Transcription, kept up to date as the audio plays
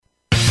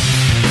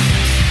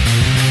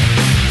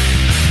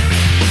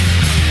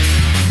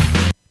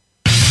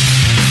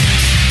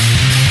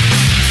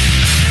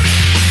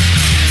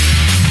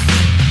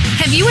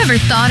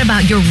thought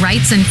about your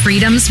rights and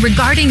freedoms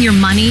regarding your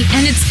money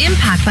and its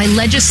impact by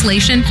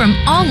legislation from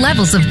all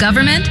levels of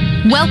government?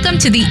 Welcome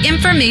to the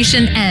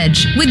Information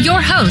Edge with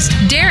your host,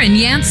 Darren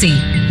Yancey.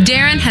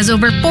 Darren has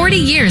over 40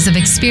 years of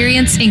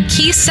experience in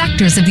key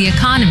sectors of the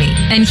economy,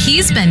 and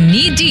he's been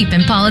knee-deep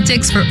in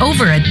politics for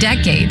over a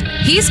decade.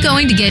 He's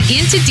going to get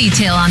into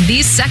detail on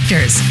these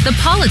sectors, the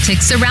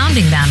politics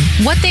surrounding them,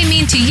 what they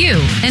mean to you,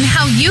 and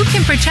how you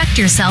can protect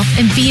yourself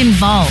and be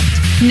involved.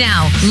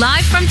 Now,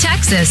 live from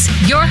Texas,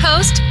 your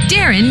host,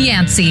 Darren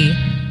Yancey.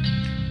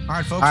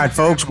 All right,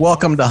 folks.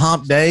 Welcome to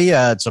Hump Day.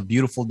 It's a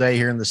beautiful day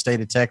here in the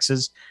state of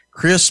Texas.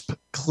 Crisp,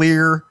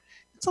 clear.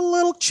 It's a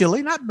little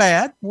chilly, not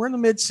bad. We're in the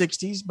mid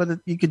 60s, but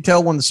you can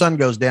tell when the sun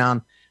goes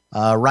down.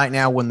 Right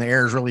now, when the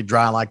air is really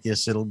dry like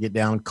this, it'll get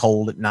down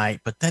cold at night.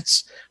 But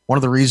that's one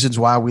of the reasons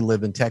why we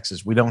live in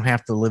Texas. We don't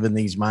have to live in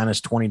these minus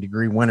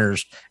 20-degree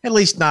winters, at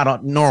least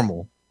not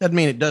normal. Doesn't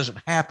mean it doesn't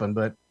happen,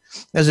 but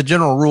as a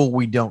general rule,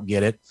 we don't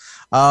get it.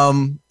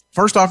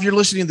 First off, you're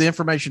listening to the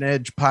Information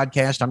Edge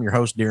podcast. I'm your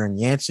host, Darren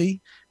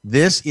Yancey.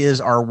 This is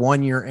our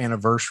 1-year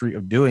anniversary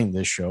of doing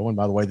this show. And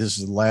by the way, this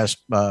is the last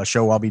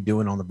show I'll be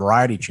doing on the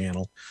Variety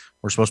channel.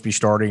 We're supposed to be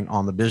starting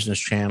on the Business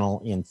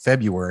channel in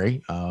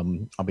February.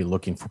 I'll be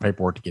looking for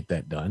paperwork to get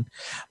that done.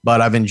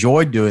 But I've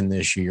enjoyed doing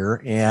this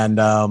year. And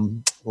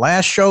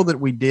last show that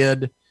we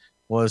did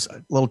was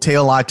a little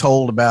tale I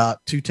told about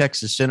 2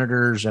 Texas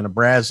senators and a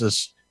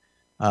Brazos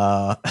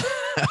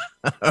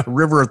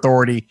River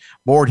Authority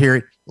board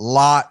hearing.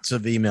 Lots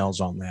of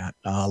emails on that,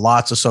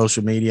 lots of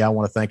social media. I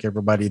want to thank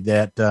everybody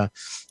that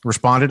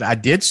responded. I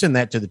did send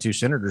that to the 2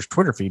 senators'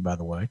 Twitter feed, by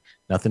the way.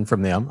 Nothing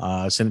from them.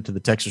 I sent it to the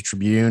Texas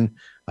Tribune.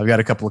 I've got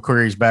a couple of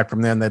queries back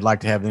from them. They'd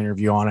like to have an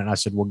interview on it. And I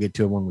said, we'll get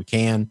to it when we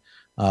can.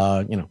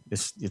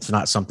 It's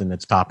not something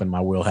that's top in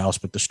my wheelhouse,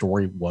 but the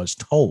story was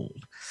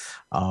told.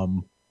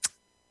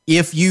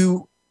 If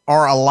you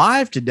are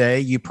alive today,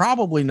 you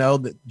probably know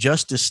that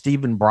Justice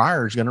Stephen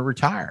Breyer is going to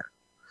retire.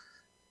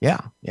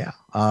 Yeah.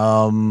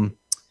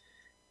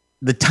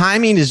 The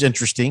timing is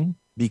interesting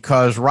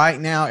because right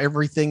now,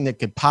 everything that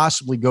could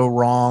possibly go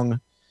wrong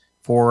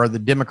for the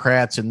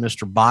Democrats and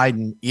Mr.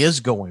 Biden is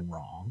going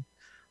wrong.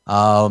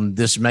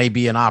 This may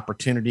be an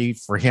opportunity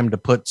for him to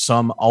put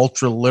some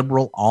ultra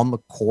liberal on the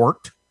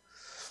court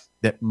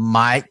that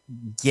might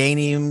gain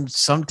him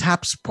some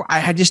type of support.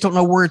 I just don't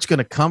know where it's going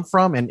to come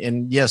from.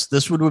 And yes,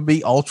 this would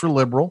be ultra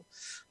liberal.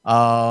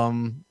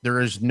 There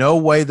is no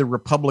way the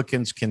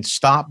Republicans can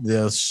stop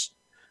this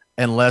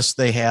unless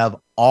they have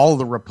all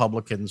the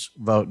Republicans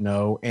vote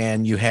no,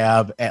 and you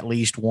have at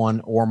least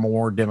one or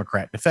more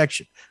Democrat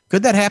defection.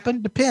 Could that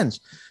happen? Depends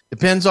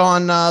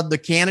on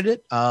the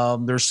candidate.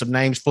 There's some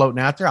names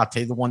floating out there. I'll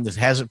tell you the one that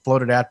hasn't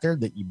floated out there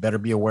that you better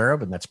be aware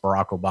of, and that's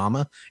Barack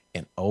Obama.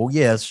 And oh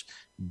yes,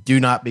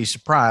 do not be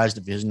surprised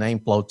if his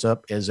name floats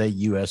up as a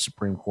U.S.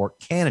 Supreme Court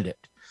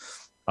candidate.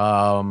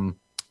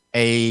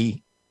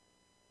 A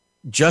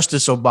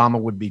Justice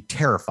Obama would be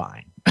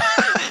terrifying.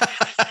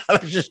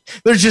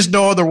 There's just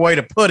no other way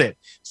to put it.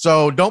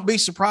 So don't be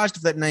surprised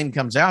if that name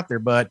comes out there,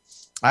 but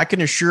I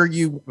can assure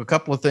you a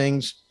couple of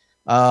things.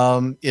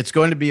 It's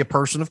going to be a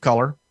person of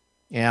color,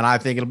 and I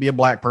think it'll be a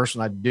black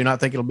person. I do not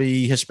think it'll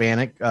be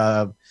Hispanic.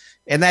 And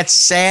that's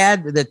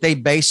sad that they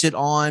base it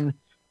on,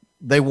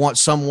 they want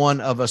someone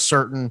of a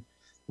certain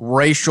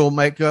racial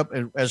makeup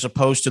as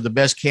opposed to the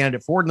best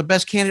candidate for it. And the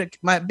best candidate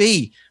might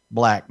be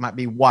black, might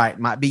be white,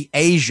 might be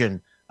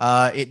Asian.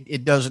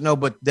 It doesn't know,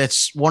 but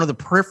that's one of the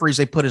peripheries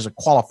they put as a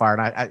qualifier.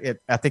 And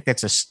I think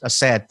that's a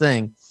sad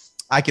thing.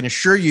 I can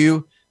assure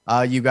you,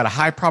 you've got a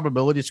high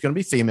probability it's going to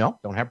be female.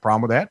 Don't have a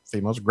problem with that.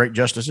 Females are great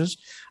justices.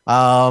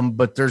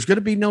 But there's going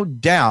to be no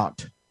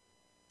doubt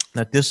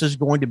that this is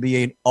going to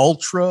be an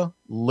ultra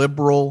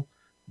liberal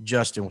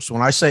justice. So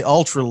when I say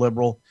ultra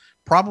liberal,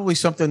 probably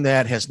something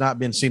that has not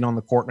been seen on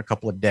the court in a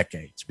couple of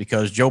decades,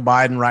 because Joe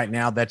Biden right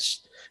now,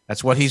 that's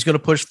what he's going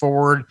to push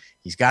forward.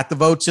 He's got the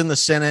votes in the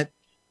Senate.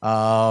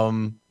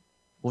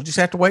 We'll just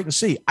have to wait and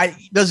see.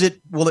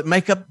 Will it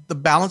make up the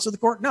balance of the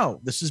court? No,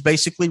 this is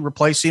basically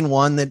replacing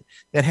one that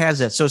has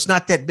that. So it's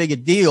not that big a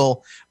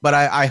deal, but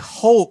I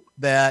hope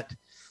that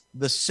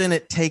the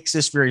Senate takes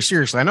this very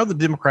seriously. I know the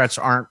Democrats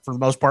aren't for the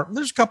most part.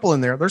 There's a couple in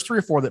there. There's 3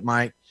 or 4 that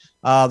might.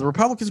 The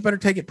Republicans better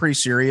take it pretty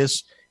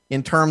serious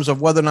in terms of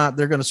whether or not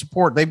they're going to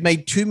support. They've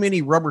made too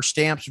many rubber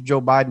stamps of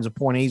Joe Biden's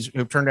appointees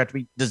who've turned out to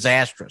be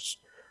disastrous.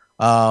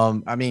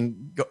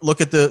 Look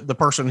at the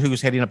person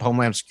who's heading up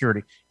Homeland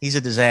Security. He's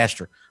a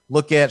disaster.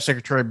 Look at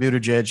Secretary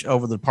Buttigieg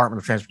over the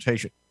Department of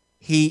Transportation.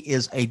 He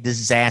is a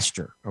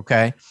disaster.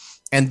 Okay.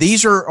 And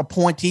these are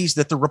appointees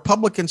that the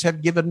Republicans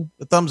have given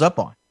the thumbs up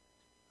on.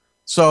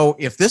 So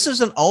if this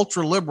is an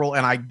ultra liberal,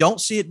 and I don't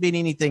see it being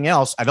anything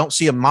else, I don't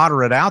see a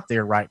moderate out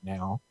there right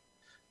now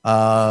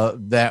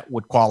that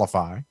would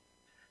qualify.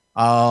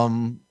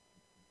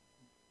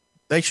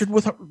 They should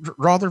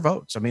withdraw their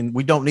votes. I mean,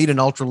 we don't need an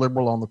ultra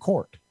liberal on the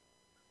court,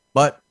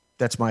 but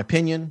that's my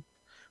opinion.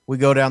 We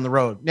go down the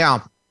road.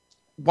 Now,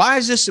 why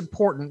is this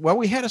important? Well,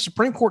 we had a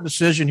Supreme Court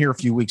decision here a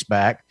few weeks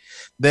back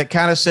that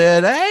kind of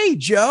said, hey,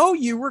 Joe,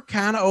 you were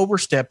kind of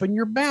overstepping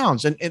your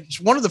bounds. And it's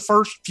one of the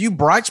first few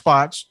bright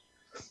spots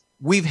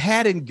we've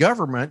had in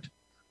government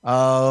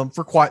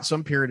for quite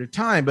some period of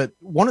time. But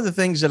one of the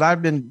things that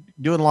I've been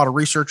doing a lot of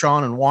research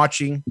on and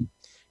watching,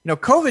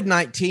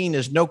 COVID-19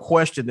 is no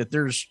question that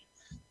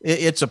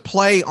it's a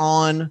play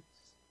on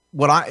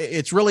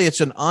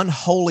it's an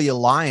unholy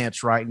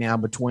alliance right now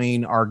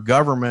between our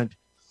government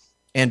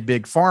and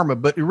big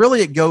pharma, but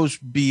really it goes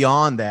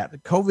beyond that.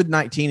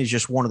 COVID-19 is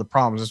just one of the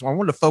problems. So I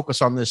wanted to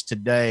focus on this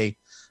today.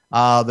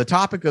 The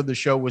topic of the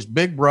show was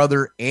Big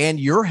Brother and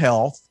Your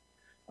Health,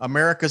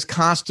 America's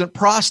constant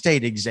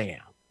prostate exam.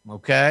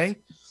 Okay.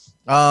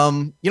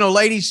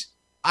 Ladies,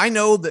 I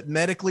know that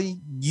medically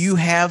you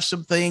have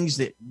some things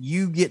that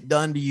you get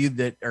done to you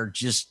that are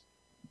just,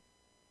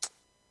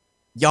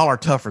 y'all are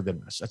tougher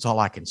than us. That's all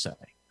I can say.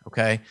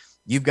 Okay.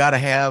 You've got to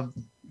have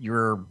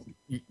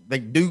they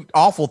do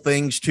awful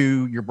things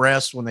to your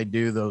breasts when they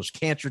do those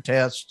cancer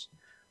tests.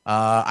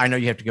 I know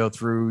you have to go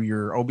through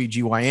your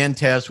OBGYN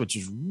test, which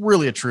is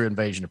really a true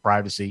invasion of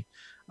privacy.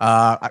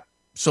 I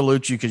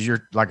salute you because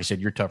like I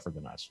said, you're tougher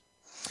than us.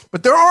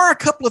 But there are a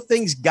couple of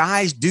things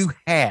guys do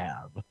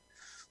have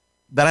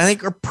that I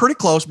think are pretty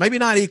close, maybe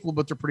not equal,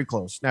 but they're pretty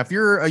close. Now, if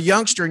you're a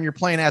youngster and you're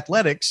playing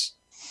athletics,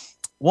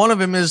 one of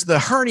them is the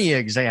hernia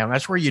exam.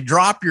 That's where you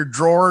drop your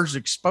drawers,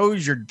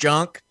 expose your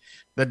junk.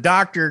 The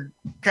doctor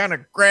kind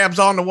of grabs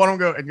onto one of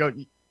them and go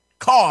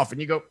cough,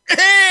 and you go,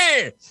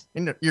 hey!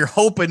 And you're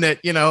hoping that,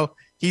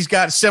 he's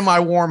got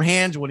semi-warm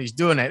hands when he's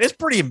doing that. It's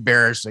pretty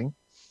embarrassing.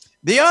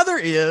 The other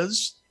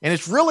is, and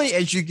it's really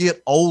as you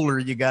get older,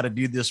 you got to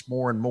do this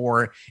more and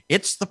more.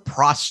 It's the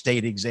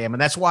prostate exam.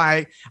 And that's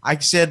why I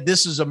said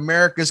this is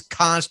America's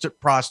constant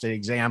prostate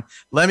exam.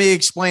 Let me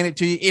explain it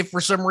to you. If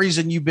for some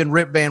reason you've been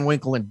Rip Van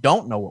Winkle and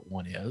don't know what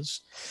one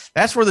is,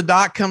 that's where the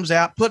doc comes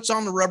out, puts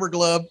on the rubber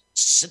glove,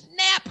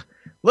 snap,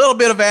 little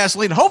bit of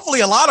Vaseline, hopefully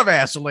a lot of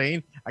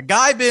Vaseline. A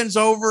guy bends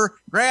over,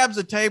 grabs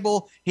a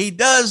table. He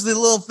does the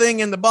little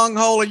thing in the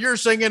bunghole, and you're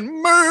singing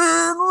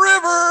Moon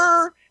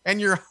River, and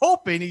you're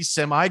hoping he's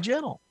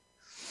semi-gentle.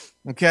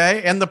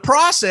 Okay. And the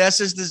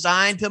process is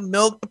designed to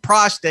milk the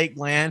prostate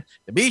gland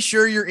to be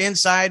sure your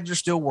insides are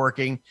still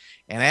working.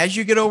 And as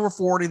you get over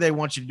 40, they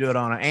want you to do it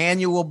on an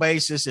annual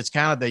basis. It's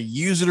kind of the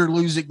use it or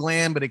lose it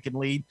gland, but it can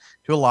lead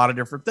to a lot of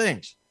different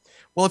things.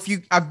 Well,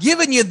 I've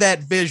given you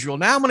that visual.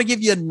 Now I'm going to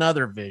give you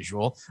another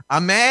visual.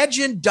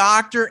 Imagine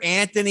Dr.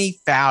 Anthony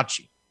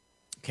Fauci.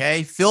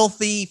 Okay.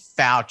 Filthy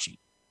Fauci.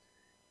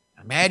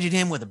 Imagine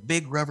him with a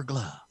big rubber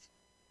glove.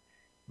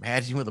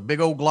 Imagine with a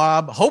big old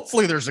glob.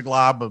 Hopefully there's a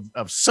glob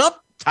of some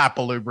type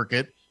of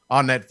lubricant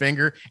on that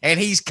finger, and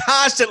he's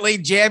constantly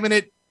jamming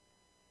it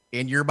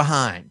in your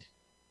behind.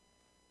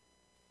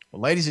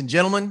 Well, ladies and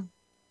gentlemen,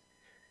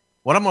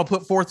 what I'm going to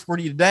put forth for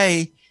you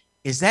today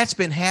is that's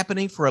been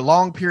happening for a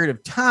long period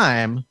of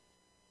time.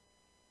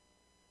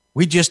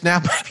 We just now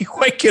might be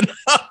waking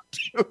up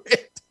to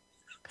it.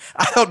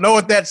 I don't know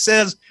what that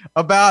says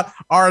about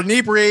our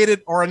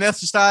inebriated or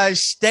anesthetized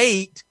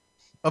state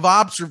of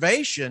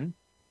observation,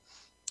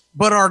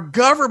 but our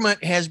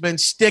government has been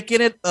sticking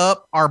it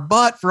up our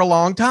butt for a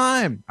long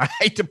time. I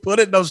hate to put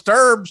it in those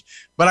terms,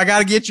 but I got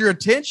to get your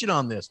attention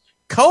on this.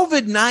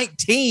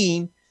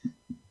 COVID-19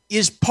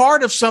 is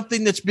part of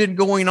something that's been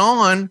going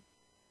on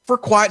for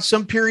quite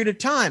some period of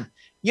time.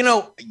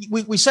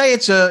 We say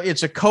it's a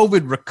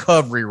COVID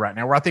recovery right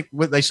now, where I think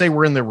they say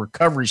we're in the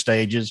recovery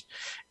stages,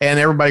 and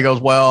everybody goes,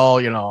 well,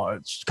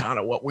 it's kind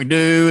of what we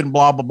do and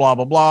blah, blah, blah,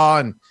 blah,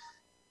 blah.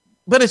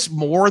 But it's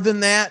more than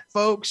that,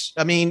 folks.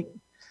 I mean,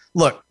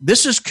 look,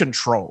 this is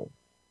control.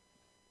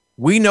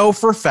 We know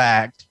for a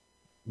fact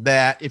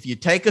that if you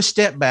take a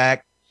step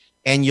back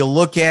and you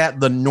look at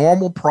the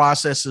normal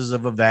processes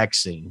of a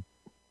vaccine,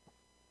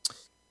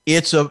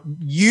 it's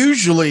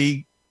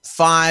usually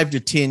 5 to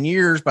 10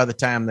 years by the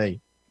time they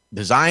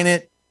design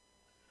it,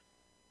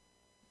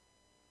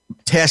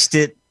 test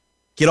it,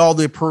 get all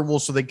the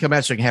approvals so they come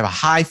out so you can have a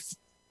high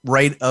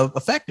rate of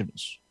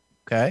effectiveness.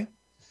 Okay.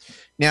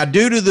 Now,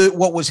 due to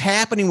what was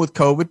happening with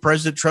COVID,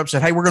 President Trump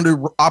said, hey, we're going to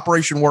do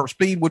Operation Warp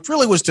Speed, which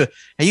really was to,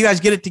 hey, you guys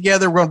get it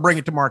together. We're going to bring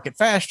it to market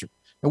faster.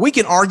 Now, we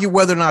can argue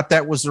whether or not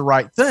that was the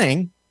right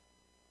thing,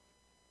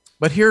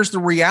 but here's the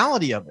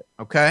reality of it,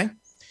 okay?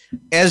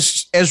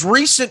 As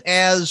recent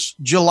as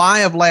July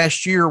of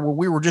last year, where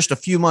we were just a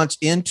few months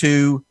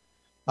into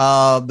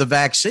the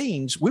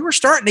vaccines, we were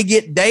starting to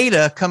get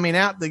data coming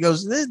out that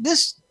goes,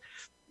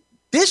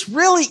 this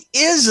really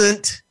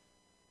isn't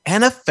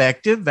an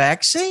effective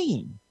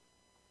vaccine.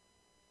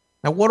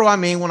 Now, what do I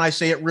mean when I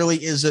say it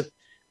really isn't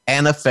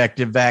an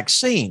effective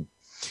vaccine?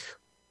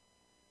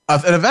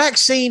 A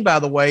vaccine, by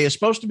the way, is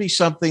supposed to be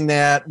something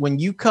that when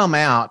you come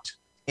out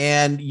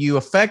and you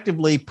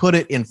effectively put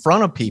it in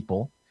front of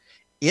people,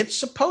 it's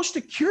supposed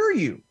to cure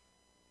you.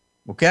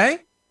 Okay?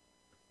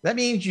 That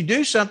means you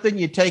do something,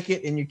 you take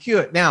it, and you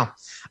cure it. Now,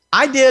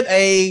 I did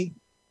a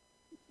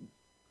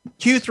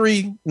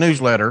Q3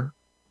 newsletter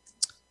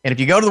And if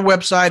you go to the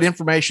website,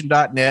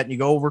 information.net, and you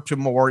go over to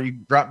more, you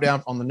drop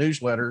down on the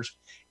newsletters,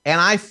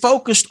 and I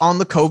focused on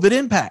the COVID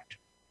impact.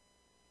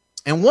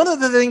 And one of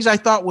the things I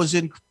thought was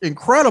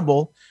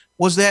incredible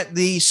was that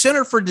the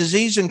Center for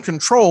Disease and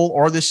Control,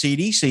 or the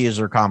CDC as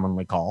they're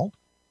commonly called,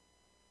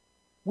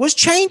 was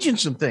changing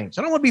some things.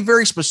 I don't want to be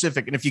very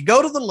specific. And if you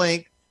go to the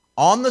link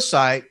on the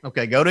site,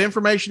 okay, go to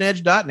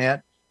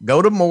informationedge.net,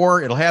 go to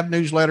more. It'll have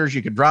newsletters.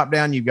 You can drop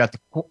down. You've got the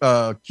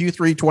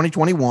Q3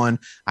 2021.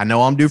 I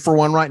know I'm due for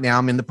one right now.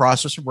 I'm in the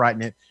process of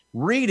writing it.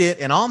 Read it.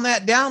 And on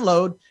that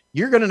download,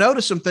 you're going to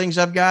notice some things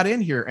I've got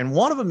in here. And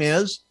one of them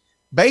is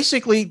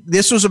basically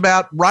this was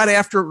about right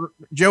after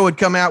Joe had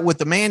come out with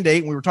the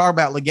mandate. And we were talking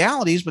about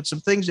legalities, but some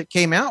things that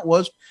came out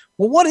was,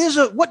 well,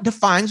 what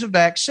defines a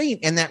vaccine?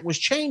 And that was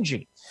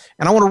changing.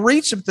 And I want to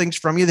read some things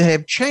from you that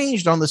have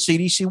changed on the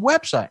CDC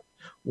website.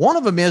 One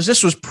of them is,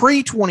 this was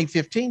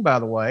pre-2015, by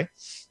the way,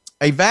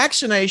 a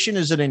vaccination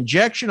is an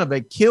injection of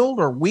a killed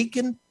or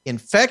weakened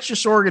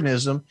infectious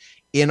organism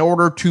in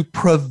order to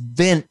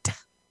prevent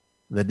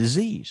the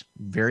disease.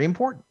 Very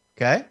important,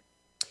 okay?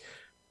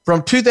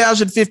 From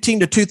 2015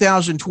 to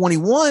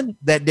 2021,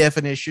 that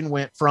definition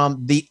went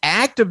from the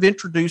act of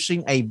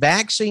introducing a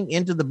vaccine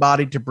into the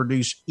body to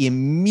produce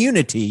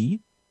immunity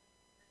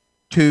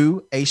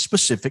to a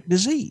specific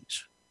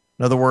disease.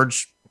 In other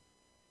words,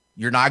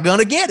 you're not going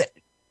to get it.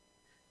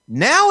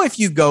 Now, if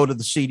you go to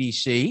the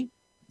CDC,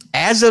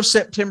 as of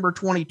September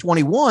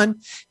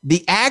 2021,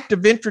 the act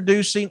of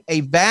introducing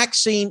a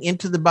vaccine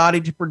into the body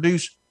to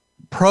produce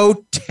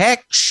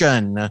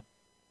protection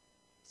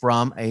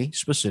from a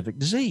specific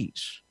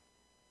disease.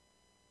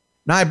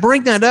 Now, I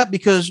bring that up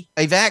because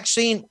a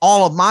vaccine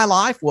all of my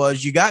life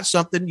was you got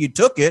something, you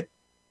took it,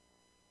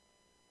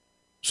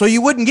 so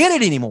you wouldn't get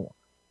it anymore.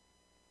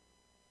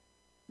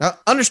 Now,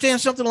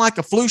 understand something like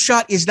a flu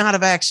shot is not a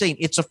vaccine.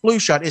 It's a flu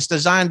shot. It's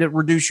designed to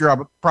reduce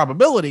your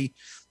probability,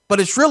 but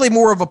it's really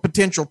more of a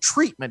potential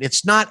treatment.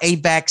 It's not a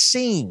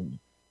vaccine.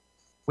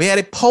 We had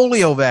a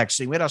polio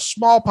vaccine. We had a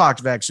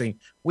smallpox vaccine.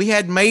 We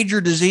had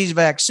major disease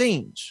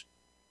vaccines.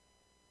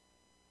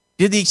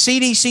 Did the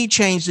CDC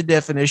change the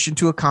definition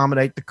to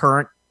accommodate the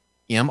current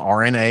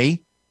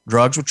mRNA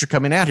drugs which are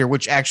coming out here,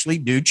 which actually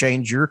do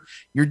change your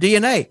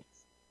DNA?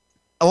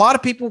 A lot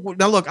of people,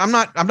 now look, I'm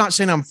not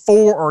saying I'm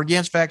for or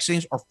against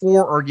vaccines or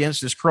for or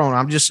against this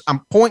corona.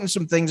 I'm pointing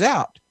some things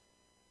out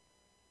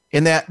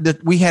in that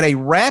we had a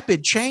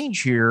rapid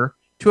change here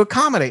to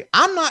accommodate.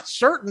 I'm not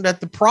certain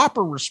that the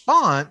proper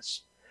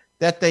response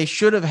that they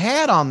should have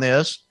had on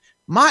this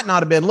might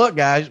not have been, look,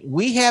 guys,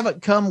 we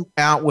haven't come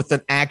out with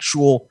an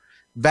actual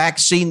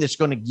vaccine that's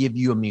going to give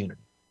you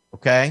immunity.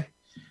 Okay.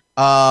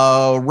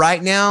 Right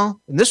now,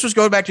 and this was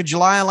going back to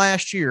July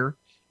last year,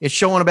 it's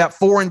showing about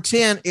 4 in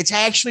 10. It's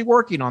actually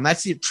working on.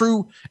 That's the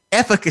true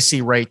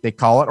efficacy rate, they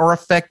call it, or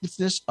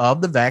effectiveness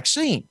of the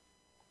vaccine.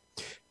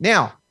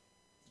 Now,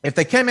 if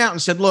they came out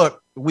and said,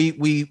 look,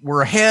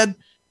 we're ahead,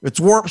 it's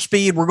warp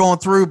speed, we're going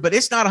through, but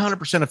it's not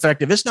 100%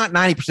 effective. It's not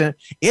 90%.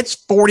 It's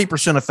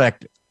 40%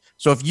 effective.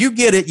 So if you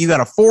get it, you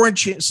got a 4 in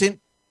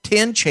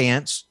 10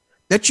 chance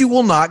that you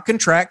will not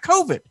contract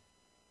COVID.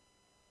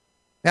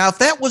 Now, if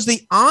that was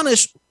the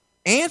honest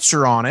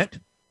answer on it,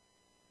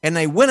 and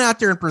they went out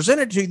there and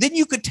presented it to you, then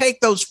you could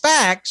take those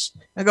facts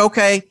and go,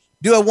 okay,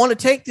 do I want to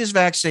take this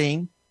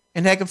vaccine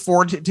and take a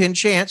 4 in 10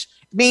 chance,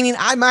 meaning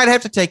I might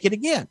have to take it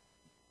again.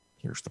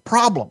 Here's the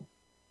problem.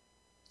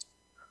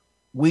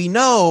 We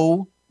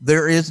know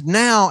there is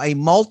now a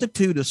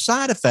multitude of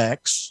side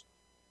effects,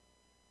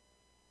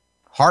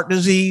 heart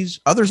disease,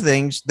 other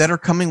things that are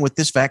coming with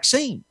this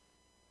vaccine.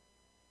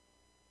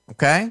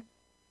 Okay?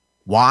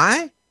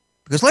 Why?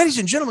 Because, ladies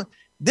and gentlemen,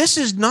 this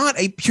is not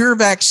a pure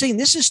vaccine.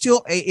 This is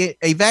still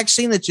a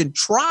vaccine that's in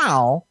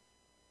trial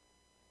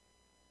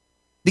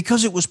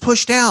because it was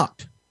pushed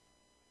out.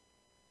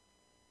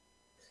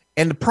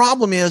 And the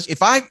problem is,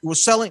 if I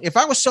was selling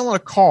a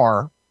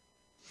car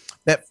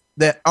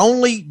that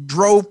only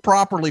drove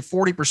properly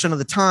 40% of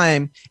the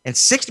time and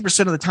 60%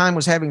 of the time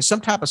was having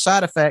some type of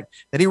side effect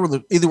that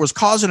either was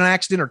causing an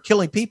accident or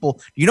killing people,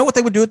 you know what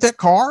they would do with that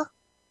car?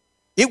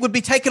 It would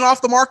be taken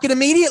off the market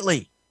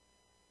immediately.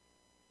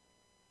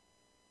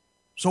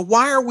 So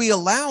why are we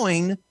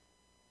allowing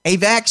a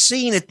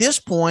vaccine at this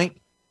point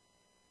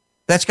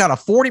that's got a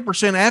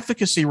 40%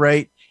 efficacy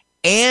rate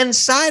and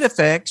side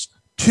effects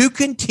to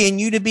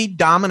continue to be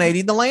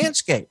dominating the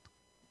landscape?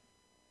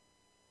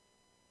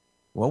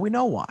 Well, we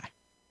know why.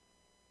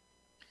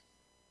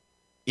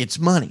 It's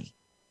money.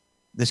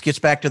 This gets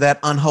back to that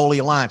unholy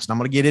alliance, and I'm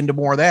going to get into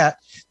more of that.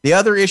 The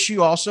other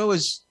issue also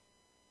is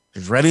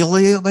there's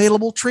readily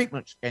available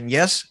treatments. And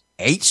yes,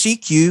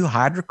 HCQ,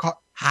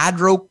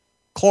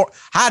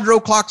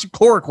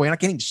 hydroxychloroquine, I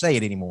can't even say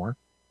it anymore,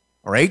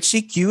 or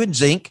HCQ and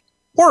zinc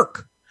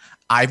work.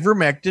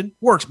 Ivermectin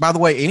works. By the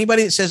way,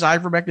 anybody that says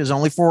ivermectin is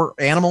only for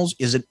animals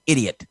is an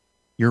idiot.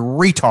 You're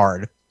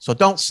retard. So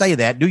don't say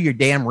that. Do your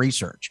damn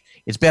research.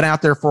 It's been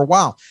out there for a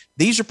while.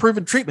 These are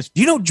proven treatments. Do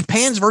you know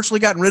Japan's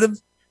virtually gotten rid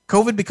of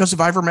COVID because of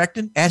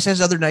ivermectin, as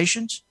has other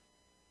nations?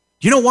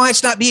 Do you know why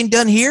it's not being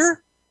done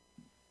here?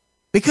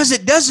 because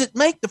it doesn't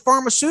make the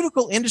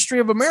pharmaceutical industry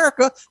of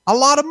America a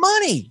lot of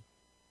money.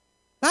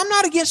 I'm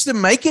not against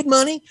them making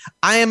money.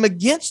 I am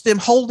against them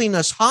holding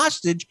us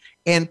hostage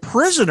and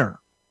prisoner.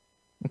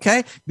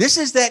 Okay. This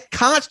is that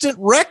constant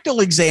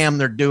rectal exam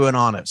they're doing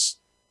on us.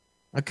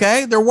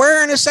 Okay. They're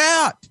wearing us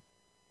out.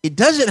 It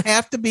doesn't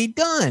have to be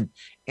done.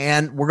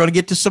 And we're going to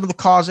get to some of the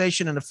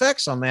causation and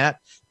effects on that,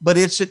 but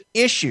it's an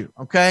issue.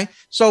 Okay.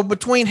 So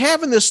between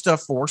having this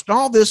stuff forced and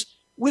all this,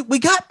 we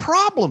got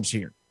problems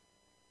here.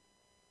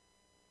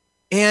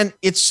 And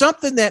it's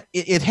something that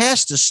it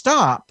has to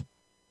stop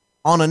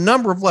on a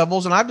number of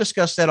levels. And I've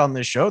discussed that on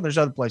this show. There's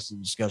other places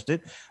that discussed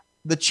it.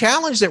 The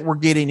challenge that we're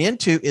getting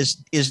into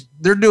is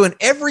they're doing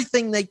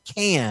everything they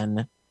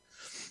can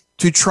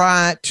to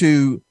try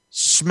to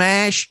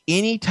smash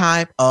any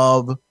type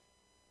of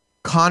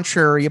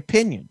contrary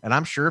opinion. And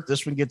I'm sure if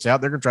this one gets out,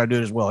 they're going to try to do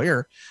it as well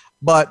here.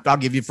 But I'll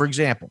give you, for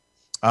example,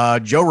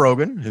 Joe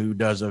Rogan, who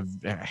does a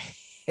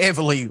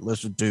heavily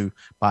listened to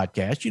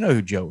podcast. You know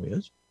who Joe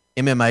is.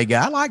 MMA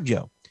guy. I like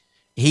Joe.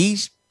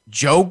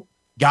 Joe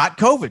got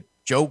COVID.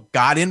 Joe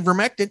got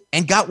ivermectin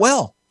and got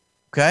well.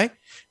 Okay.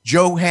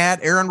 Joe had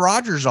Aaron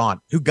Rodgers on,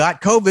 who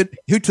got COVID,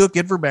 who took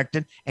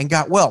ivermectin and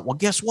got well. Well,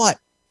 guess what?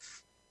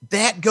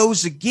 That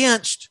goes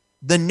against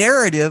the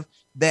narrative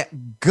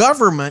that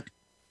government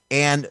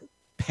and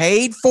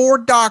paid for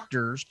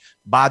doctors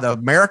by the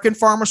American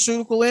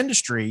pharmaceutical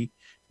industry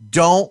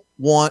don't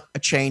want a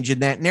change in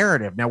that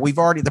narrative. Now,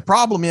 the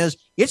problem is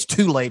it's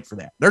too late for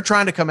that. They're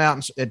trying to come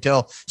out and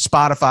tell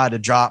Spotify to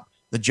drop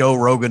the Joe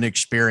Rogan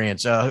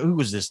Experience. Who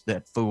was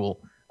that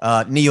fool?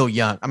 Neil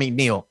Young. I mean,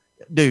 Neil,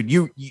 dude,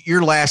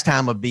 your last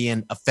time of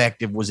being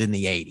effective was in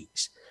the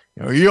 80s.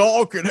 You know,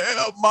 y'all can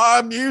have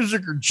my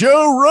music or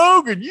Joe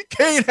Rogan. You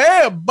can't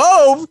have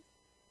both.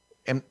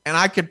 And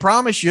I can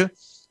promise you,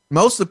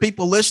 most of the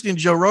people listening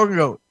to Joe Rogan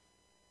go,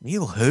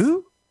 Neil,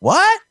 who?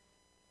 What?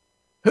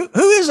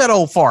 Who is that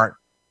old fart?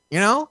 You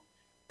know,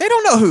 they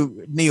don't know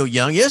who Neil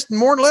Young is.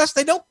 More or less,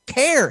 they don't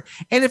care.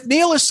 And if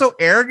Neil is so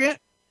arrogant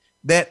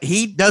that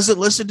he doesn't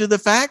listen to the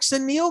facts,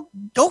 then Neil,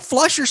 don't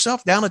flush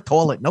yourself down a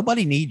toilet.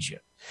 Nobody needs you.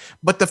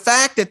 But the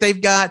fact that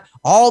they've got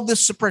all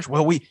this suppression,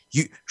 well,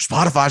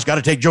 Spotify's got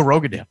to take Joe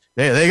Rogan down.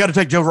 They got to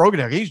take Joe Rogan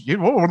down.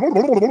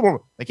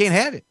 They can't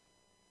have it.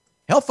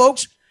 Hell,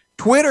 folks,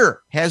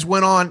 Twitter has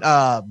went on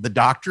the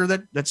doctor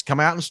that's come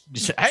out and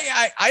said,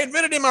 hey, I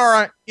invented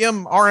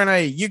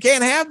mRNA. You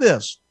can't have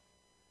this.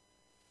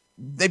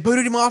 They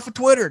booted him off of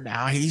Twitter.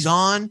 Now he's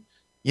on,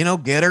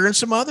 Getter and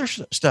some other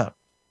stuff.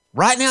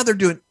 Right now, they're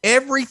doing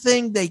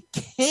everything they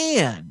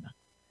can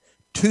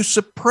to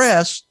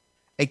suppress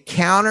a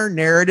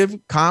counter-narrative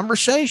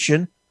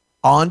conversation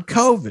on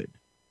COVID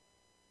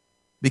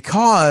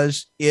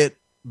because it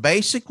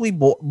basically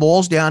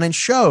boils down and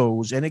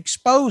shows and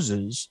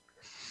exposes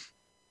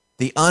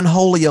the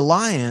unholy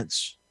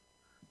alliance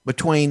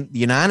between the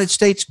United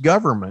States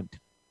government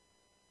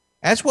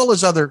as well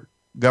as other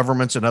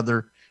governments and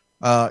other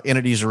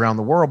entities around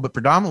the world, but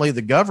predominantly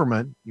the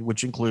government,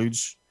 which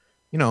includes,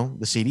 the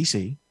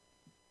CDC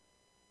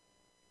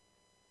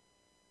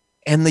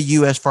and the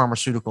U.S.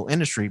 pharmaceutical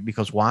industry,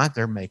 because why?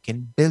 They're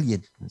making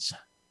billions.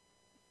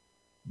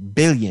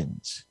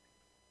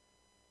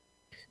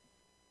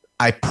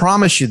 I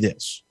promise you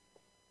this.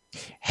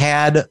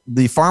 Had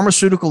the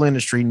pharmaceutical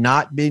industry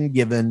not been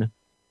given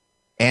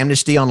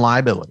amnesty on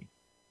liability,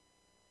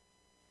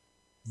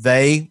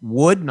 they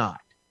would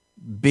not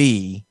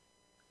be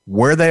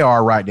where they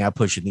are right now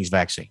pushing these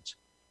vaccines.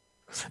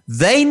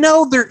 They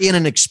know they're in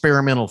an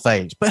experimental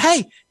phase, but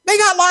hey, they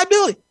got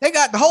liability. They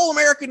got the whole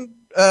American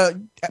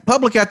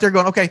public out there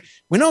going, okay,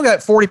 we know we got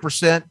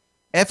 40%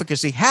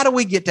 efficacy. How do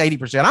we get to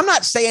 80%? I'm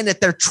not saying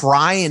that they're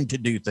trying to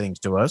do things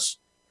to us.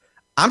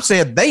 I'm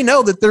saying they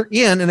know that they're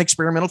in an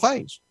experimental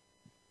phase.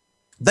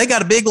 They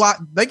got a big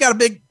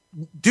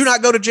do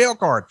not go to jail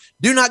card,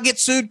 do not get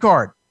sued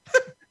card.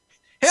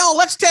 Hell,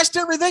 let's test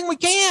everything we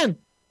can.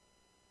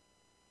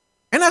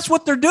 And that's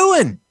what they're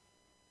doing.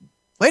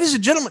 Ladies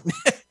and gentlemen,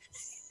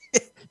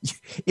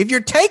 if you're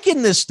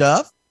taking this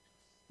stuff,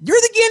 you're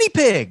the guinea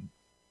pig.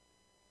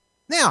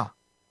 Now,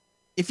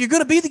 if you're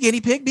going to be the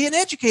guinea pig, be an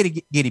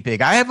educated guinea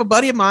pig. I have a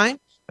buddy of mine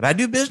that I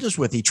do business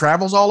with. He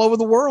travels all over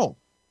the world.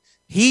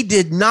 He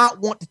did not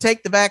want to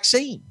take the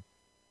vaccine.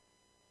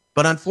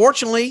 But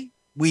unfortunately,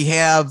 we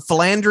have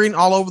philandering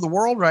all over the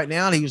world right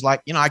now. And he was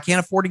like, I can't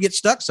afford to get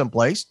stuck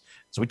someplace.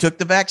 So we took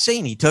the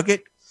vaccine. He took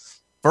it.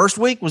 First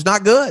week was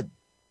not good.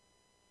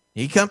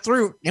 He come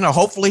through,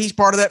 hopefully he's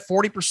part of that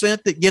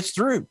 40% that gets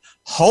through.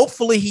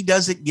 Hopefully he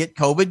doesn't get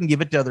COVID and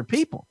give it to other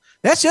people.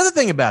 That's the other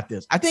thing about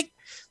this. I think,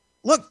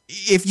 look,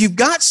 if you've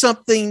got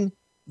something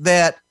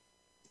that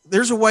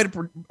there's a way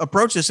to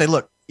approach this, say,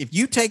 look, if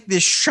you take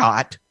this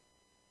shot,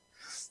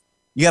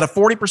 you got a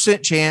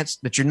 40% chance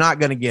that you're not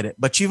going to get it,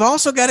 but you've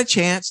also got a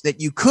chance that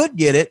you could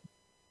get it.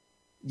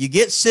 You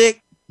get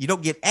sick. You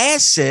don't get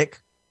as sick.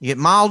 You get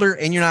milder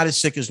and you're not as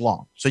sick as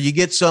long. So you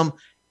get some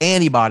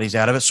antibodies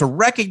out of it. So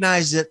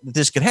recognize that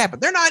this could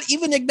happen. They're not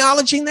even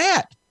acknowledging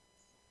that.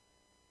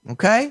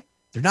 Okay.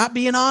 They're not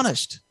being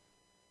honest.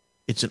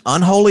 It's an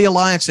unholy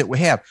alliance that we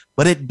have,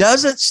 but it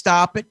doesn't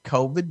stop at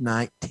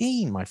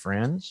COVID-19, my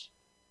friends.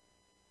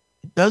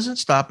 It doesn't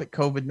stop at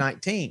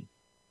COVID-19.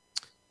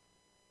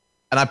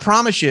 And I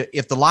promise you,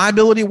 if the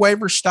liability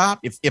waivers stop,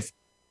 if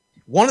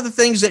one of the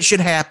things that should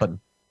happen,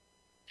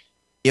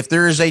 if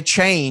there is a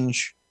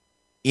change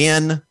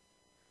in,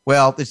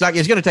 well, it's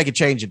going to take a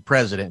change in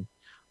president,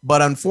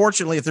 but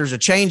unfortunately, if there's a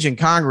change in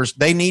Congress,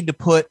 they need to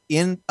put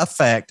in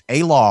effect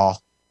a law.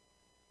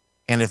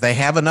 And if they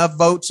have enough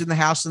votes in the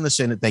House and the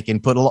Senate, they can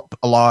put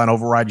a law and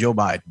override Joe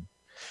Biden,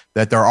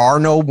 that there are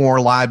no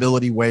more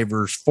liability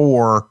waivers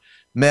for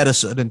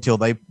medicine until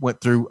they went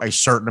through a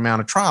certain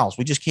amount of trials.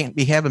 We just can't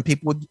be having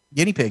people with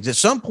guinea pigs. At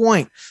some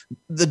point,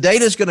 the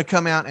data is going to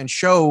come out and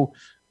show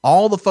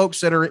all the folks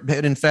that are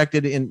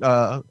infected in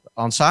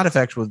on side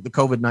effects with the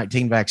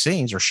COVID-19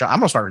 vaccines or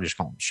I'm going to start just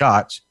calling them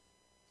shots.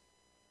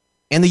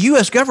 And the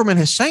U.S. government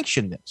has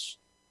sanctioned this.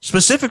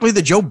 Specifically,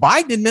 the Joe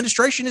Biden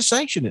administration has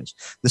sanctioned this.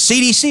 The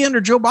CDC under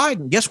Joe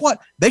Biden, guess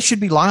what? They should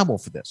be liable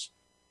for this.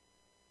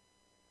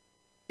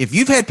 If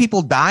you've had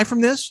people die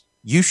from this,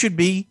 you should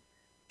be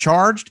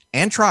charged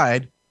and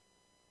tried,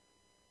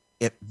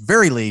 at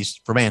very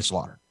least, for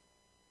manslaughter.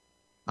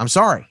 I'm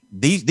sorry.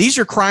 These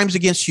are crimes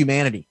against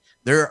humanity.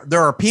 There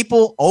are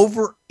people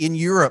over in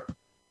Europe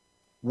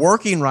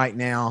working right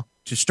now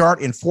to start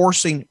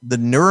enforcing the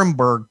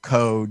Nuremberg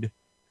Code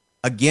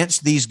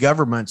against these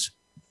governments,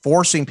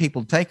 forcing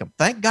people to take them.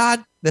 Thank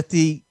God that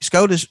the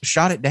SCOTUS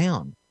shot it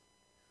down.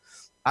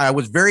 I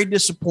was very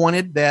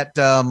disappointed that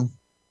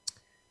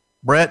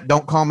Brett,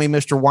 don't call me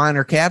Mr.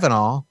 Weiner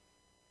Kavanaugh,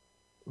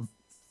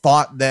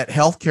 thought that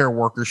healthcare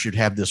workers should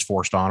have this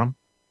forced on them.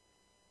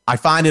 I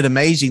find it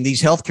amazing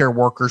these healthcare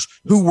workers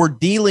who were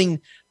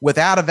dealing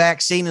without a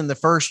vaccine in the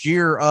first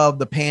year of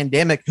the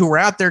pandemic, who were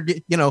out there,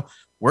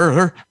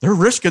 where they're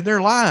risking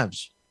their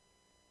lives.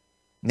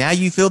 Now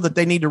you feel that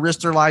they need to risk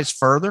their lives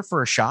further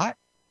for a shot?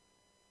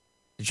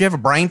 Did you have a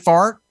brain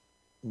fart?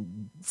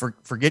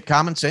 Forget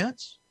common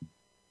sense?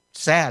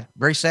 Sad,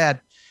 very sad.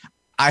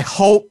 I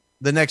hope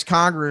the next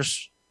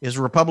Congress is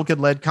a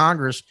Republican-led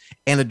Congress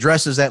and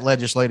addresses that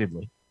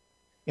legislatively.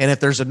 And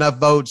if there's enough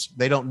votes,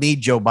 they don't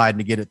need Joe Biden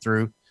to get it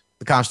through.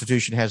 The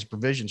Constitution has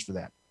provisions for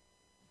that.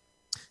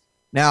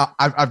 Now,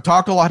 I've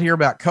talked a lot here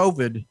about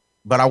COVID,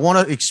 but I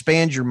want to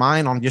expand your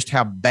mind on just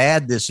how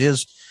bad this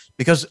is,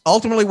 because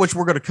ultimately what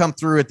we're going to come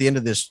through at the end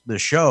of this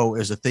show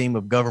is a theme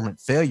of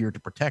government failure to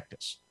protect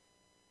us.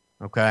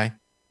 Okay?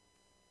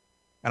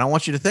 And I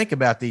want you to think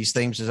about these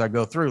themes as I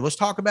go through. Let's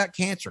talk about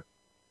cancer.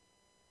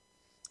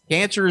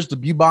 Cancer is the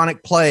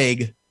bubonic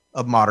plague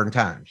of modern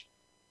times.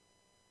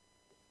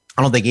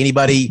 I don't think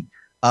anybody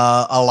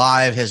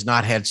alive has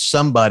not had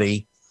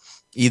somebody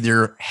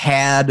either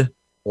had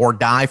or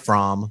die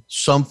from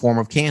some form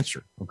of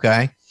cancer.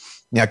 Okay.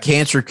 Now,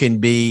 cancer can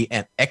be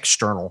an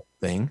external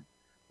thing.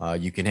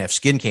 You can have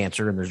skin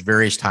cancer, and there's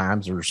various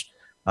times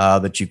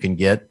that you can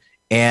get,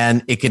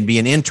 and it can be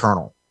an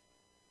internal.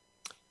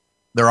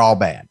 They're all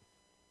bad.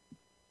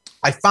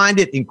 I find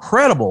it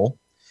incredible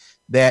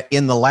that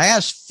in the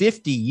last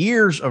 50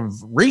 years of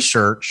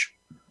research,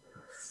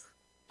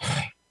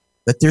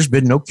 that there's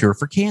been no cure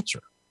for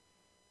cancer.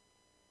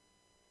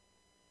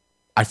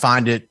 I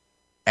find it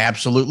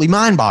absolutely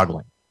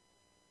mind-boggling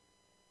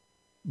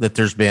that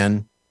there's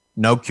been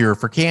no cure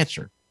for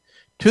cancer,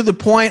 to the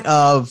point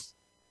of,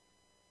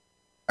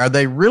 are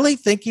they really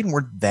thinking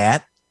we're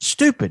that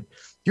stupid?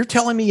 You're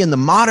telling me in the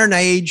modern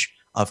age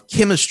of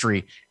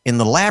chemistry, in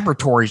the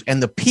laboratories,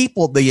 and the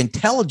people, the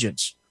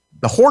intelligence,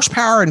 the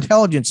horsepower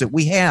intelligence that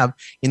we have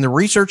in the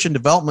research and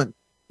development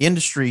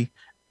industry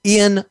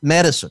in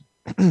medicine,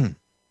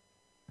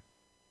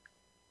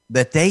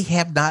 that they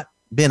have not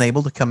been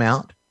able to come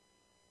out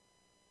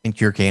and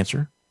cure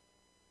cancer?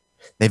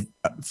 They've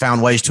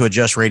found ways to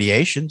adjust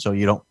radiation so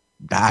you don't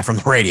die from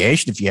the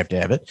radiation if you have to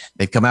have it.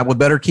 They've come out with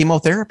better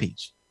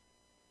chemotherapies.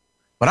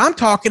 But I'm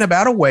talking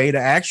about a way to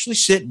actually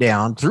sit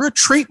down through a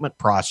treatment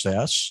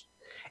process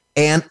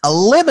and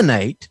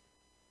eliminate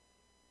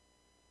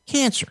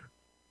cancer.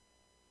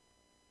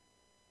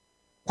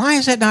 Why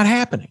is that not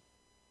happening?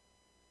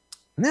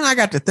 And then I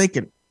got to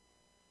thinking,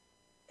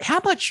 how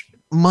much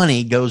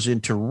money goes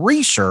into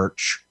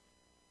research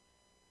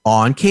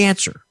on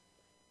cancer?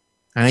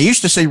 And I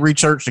used to say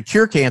research to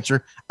cure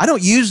cancer. I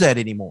don't use that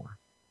anymore,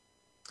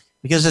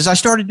 because as I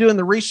started doing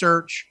the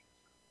research,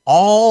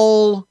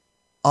 all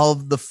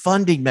of the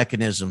funding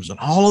mechanisms and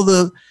all of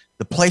the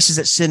places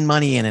that send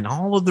money in and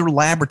all of the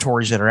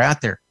laboratories that are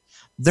out there,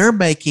 they're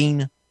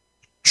making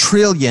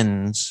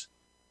trillions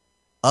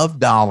of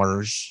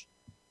dollars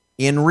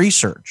in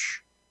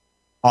research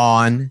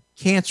on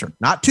cancer,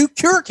 not to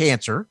cure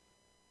cancer,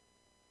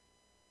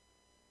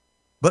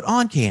 but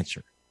on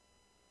cancer.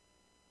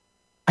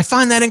 I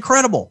find that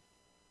incredible.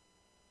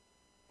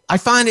 I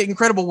find it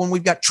incredible when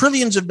we've got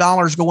trillions of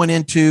dollars going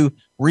into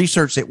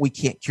research that we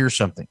can't cure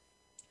something.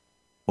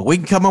 But we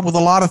can come up with a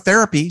lot of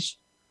therapies.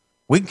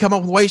 We can come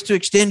up with ways to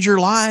extend your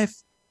life.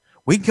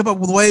 We can come up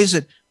with ways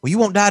that, well, you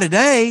won't die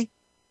today,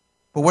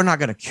 but we're not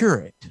going to cure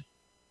it.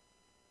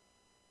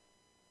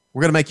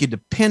 We're going to make you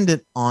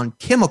dependent on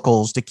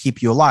chemicals to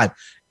keep you alive.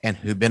 And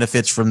who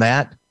benefits from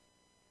that?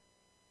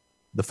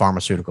 The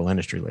pharmaceutical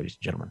industry, ladies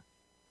and gentlemen.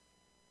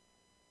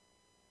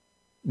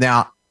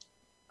 Now,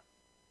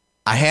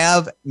 I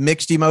have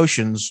mixed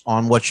emotions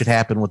on what should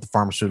happen with the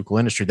pharmaceutical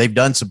industry. They've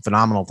done some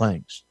phenomenal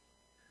things.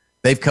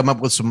 They've come up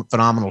with some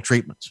phenomenal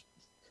treatments.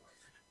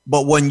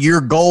 But when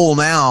your goal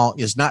now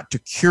is not to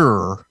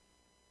cure,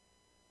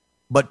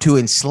 but to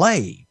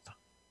enslave,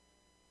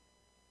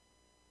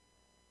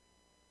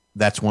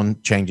 that's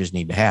when changes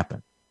need to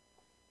happen.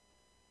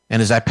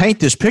 And as I paint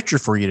this picture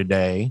for you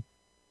today,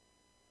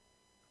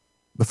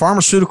 the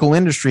pharmaceutical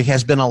industry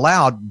has been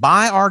allowed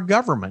by our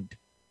government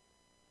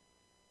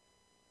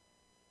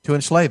to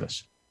enslave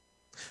us.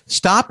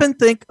 Stop and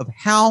think of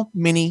how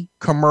many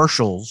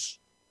commercials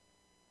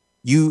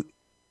you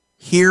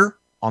hear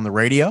on the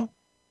radio.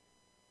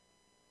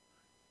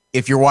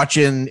 If you're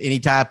watching any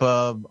type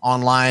of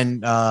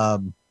online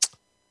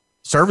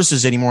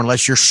services anymore,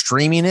 unless you're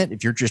streaming it,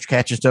 if you're just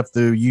catching stuff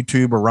through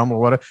YouTube or Rumble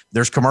or whatever,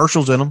 there's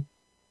commercials in them.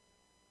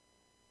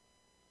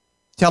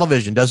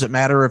 Television, doesn't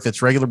matter if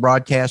it's regular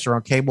broadcast or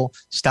on cable.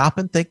 Stop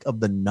and think of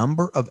the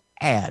number of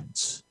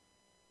ads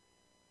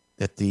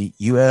that the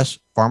U.S.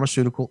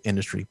 pharmaceutical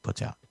industry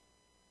puts out.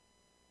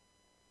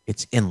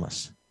 It's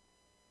endless.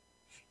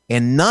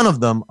 And none of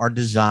them are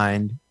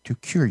designed to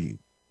cure you.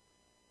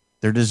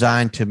 They're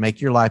designed to make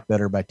your life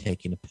better by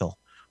taking a pill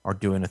or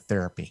doing a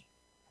therapy,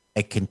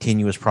 a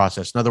continuous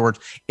process. In other words,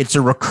 it's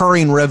a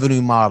recurring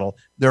revenue model.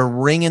 They're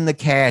ringing the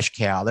cash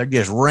cow. They're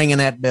just ringing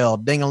that bell.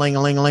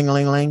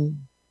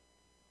 Ding-a-ling-a-ling-a-ling-a-ling-a-ling.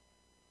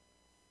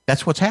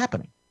 That's what's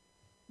happening.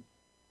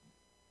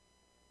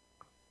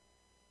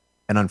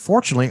 And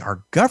unfortunately,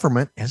 our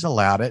government has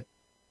allowed it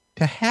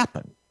to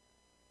happen.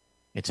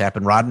 It's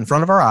happened right in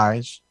front of our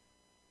eyes,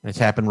 and it's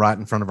happened right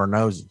in front of our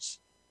noses.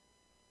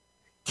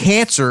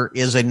 Cancer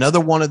is another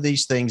one of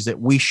these things that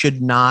we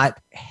should not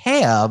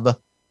have,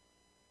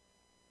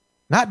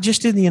 not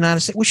just in the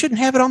United States. We shouldn't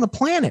have it on the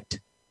planet.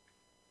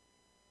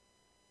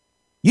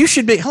 You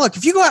should be, look,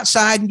 if you go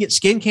outside and get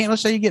skin cancer,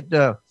 let's say you get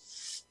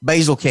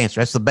basal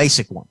cancer, that's the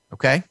basic one,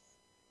 okay?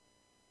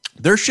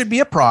 There should be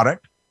a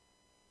product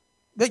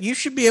that you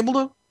should be able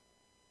to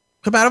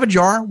come out of a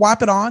jar,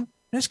 wipe it on, and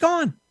it's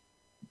gone.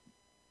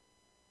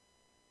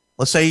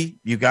 Let's say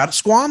you got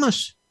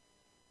squamous.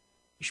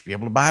 You should be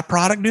able to buy a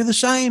product, do the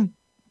same.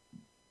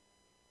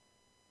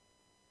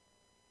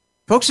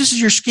 Folks, this is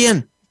your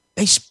skin.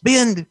 They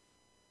spend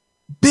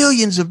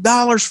billions of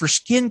dollars for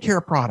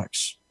skincare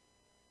products.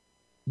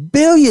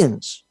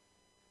 Billions.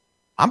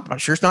 I'm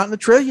sure it's not in the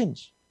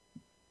trillions.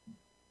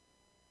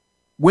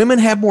 Women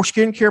have more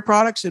skincare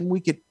products than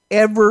we could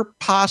ever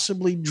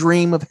possibly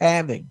dream of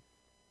having.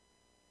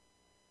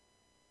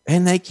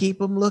 And they keep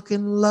them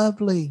looking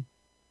lovely.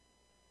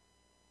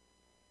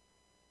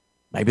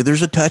 Maybe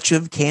there's a touch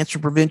of cancer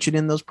prevention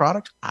in those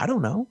products. I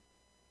don't know.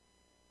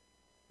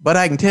 But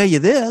I can tell you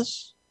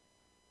this.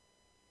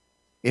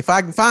 If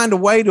I can find a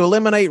way to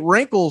eliminate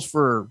wrinkles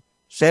for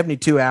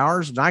 72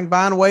 hours, and I can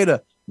find a way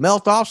to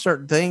melt off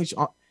certain things,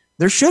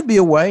 there should be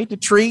a way to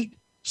treat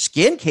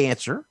skin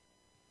cancer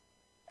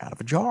out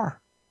of a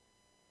jar.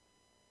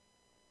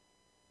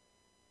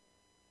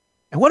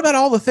 And what about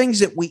all the things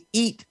that we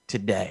eat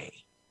today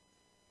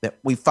that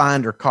we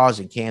find are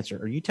causing cancer?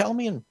 Are you telling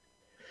me in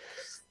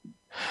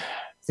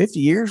 50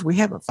 years we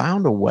haven't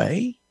found a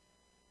way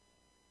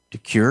to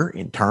cure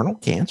internal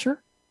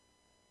cancer?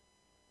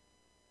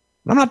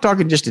 I'm not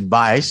talking just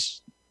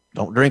advice.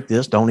 Don't drink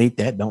this, don't eat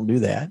that, don't do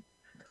that.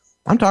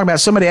 I'm talking about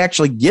somebody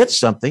actually gets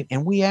something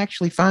and we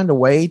actually find a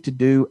way to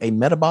do a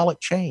metabolic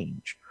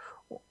change.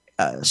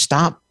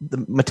 Stop the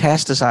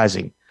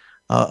metastasizing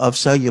of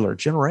cellular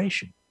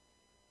generation.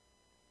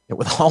 And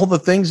with all the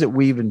things that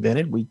we've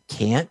invented, we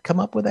can't come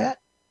up with that.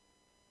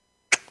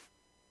 I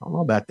don't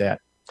know about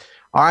that.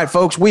 All right,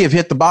 folks, we have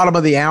hit the bottom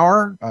of the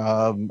hour.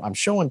 I'm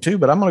showing 2,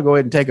 but I'm going to go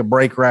ahead and take a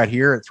break right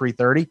here at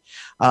 3:30.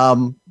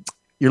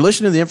 You're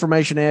listening to the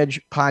Information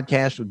Edge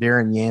podcast with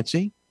Darren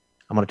Yancey.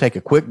 I'm going to take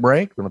a quick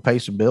break. We're going to pay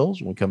some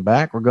bills. When we come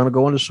back, we're going to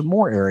go into some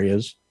more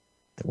areas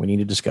that we need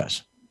to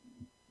discuss.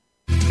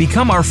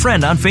 Become our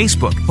friend on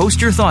Facebook.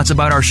 Post your thoughts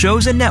about our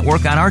shows and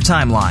network on our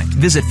timeline.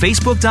 Visit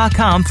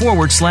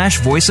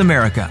Facebook.com/Voice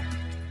America.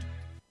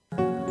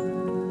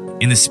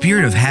 In the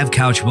spirit of Have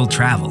Couch Will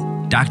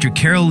Travel, Dr.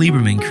 Carol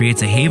Lieberman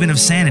creates a haven of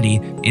sanity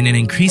in an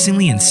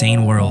increasingly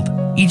insane world.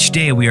 Each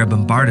day we are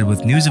bombarded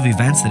with news of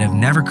events that have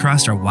never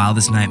crossed our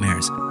wildest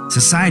nightmares.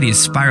 Society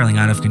is spiraling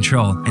out of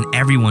control and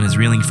everyone is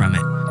reeling from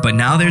it. But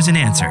now there's an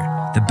answer.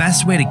 The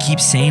best way to keep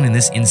sane in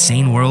this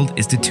insane world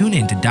is to tune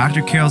in to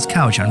Dr. Carol's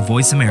Couch on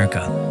Voice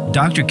America.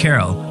 Dr.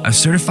 Carol, a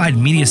certified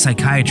media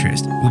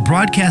psychiatrist, will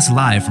broadcast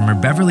live from her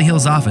Beverly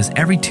Hills office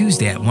every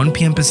Tuesday at 1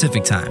 p.m.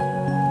 Pacific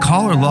Time.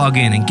 Call or log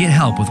in and get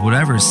help with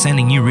whatever is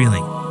sending you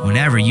reeling,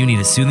 whenever you need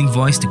a soothing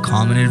voice to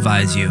calm and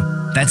advise you.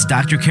 That's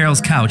Dr. Carol's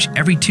Couch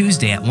every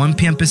Tuesday at 1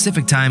 p.m.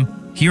 Pacific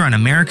Time here on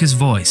America's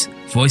Voice,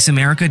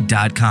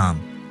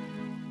 voiceamerica.com.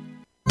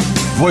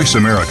 Voice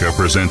America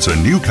presents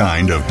a new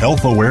kind of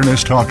health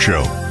awareness talk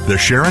show, the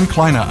Sharon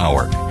Kleina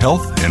Hour,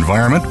 Health,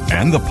 Environment,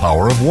 and the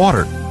Power of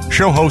Water.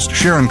 Show host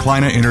Sharon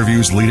Kleina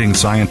interviews leading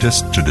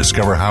scientists to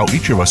discover how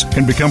each of us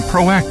can become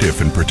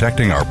proactive in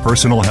protecting our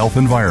personal health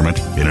environment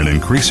in an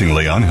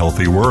increasingly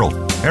unhealthy world.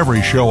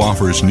 Every show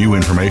offers new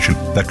information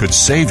that could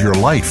save your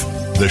life.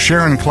 The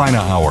Sharon Kleina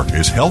Hour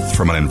is health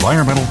from an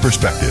environmental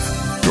perspective,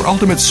 your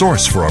ultimate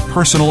source for a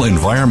personal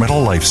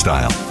environmental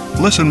lifestyle.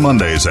 Listen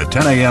Mondays at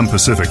 10 a.m.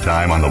 Pacific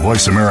Time on the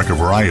Voice America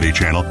Variety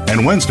Channel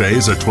and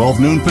Wednesdays at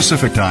 12 noon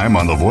Pacific Time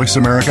on the Voice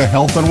America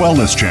Health and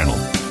Wellness Channel.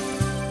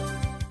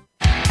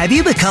 Have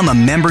you become a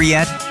member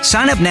yet?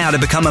 Sign up now to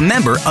become a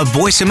member of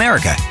Voice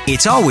America.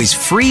 It's always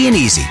free and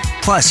easy.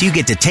 Plus, you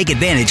get to take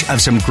advantage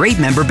of some great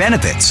member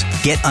benefits.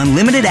 Get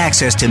unlimited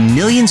access to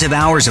millions of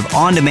hours of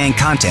on-demand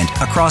content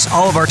across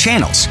all of our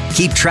channels.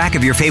 Keep track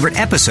of your favorite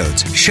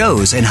episodes,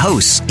 shows, and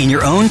hosts in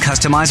your own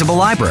customizable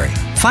library.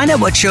 Find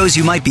out what shows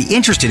you might be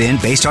interested in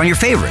based on your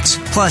favorites.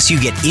 Plus, you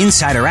get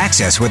insider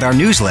access with our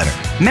newsletter.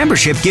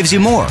 Membership gives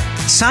you more.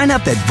 Sign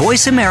up at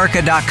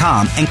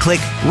voiceamerica.com and click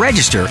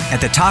register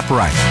at the top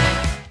right.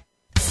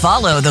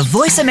 Follow the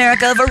Voice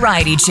America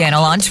Variety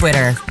Channel on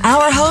Twitter.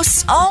 Our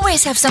hosts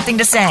always have something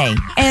to say,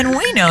 and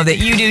we know that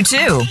you do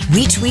too.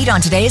 We tweet on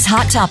today's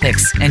hot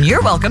topics, and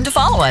you're welcome to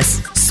follow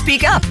us.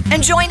 Speak up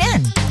and join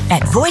in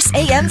at Voice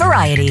AM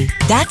Variety.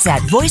 That's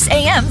at Voice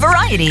AM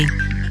Variety.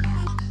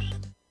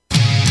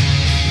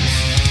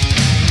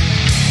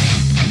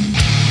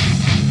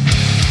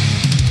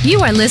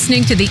 You are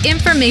listening to The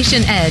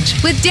Information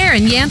Edge with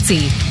Darren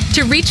Yancey.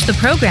 To reach the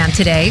program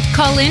today,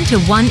 call in to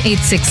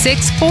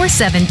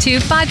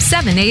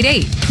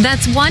 1-866-472-5788.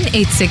 That's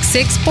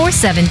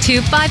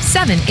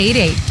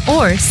 1-866-472-5788.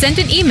 Or send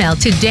an email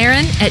to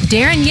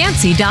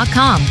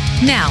darren@darrenyancey.com.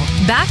 Now,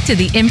 back to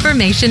The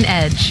Information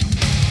Edge.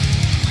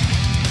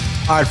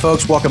 All right,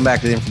 folks, welcome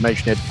back to the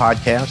Information Edge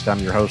podcast. I'm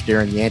your host,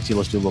 Darren Yancey.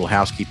 Let's do a little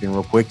housekeeping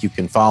real quick. You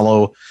can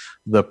follow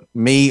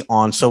me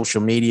on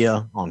social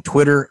media, on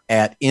Twitter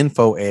at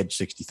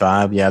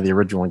InfoEdge65. Yeah, the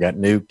original one got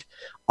nuked.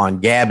 On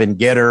Gab and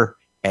Getter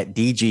at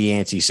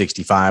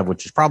DGYancey65,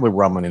 which is probably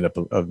where I'm going to end up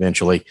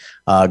eventually.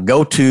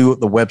 Go to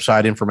the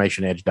website,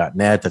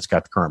 informationedge.net. That's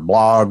got the current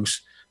blogs.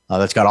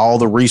 That's got all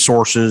the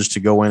resources to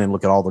go in and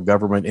look at all the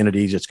government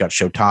entities. It's got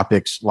show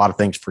topics, a lot of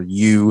things for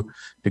you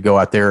to go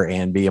out there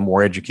and be a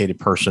more educated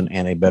person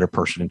and a better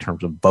person in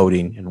terms of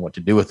voting and what to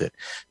do with it.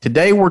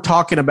 Today, we're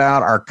talking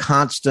about our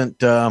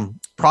constant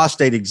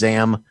prostate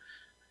exam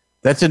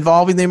that's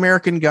involving the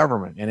American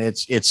government. And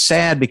it's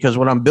sad because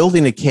what I'm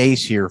building a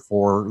case here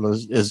for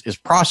is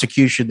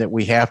prosecution that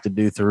we have to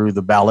do through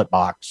the ballot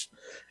box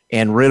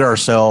and rid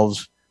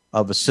ourselves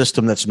of a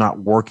system that's not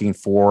working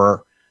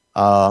for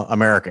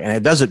America. And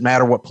it doesn't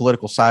matter what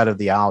political side of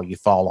the aisle you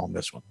fall on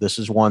this one. This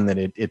is one that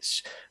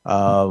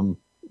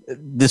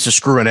this is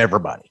screwing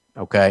everybody.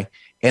 Okay.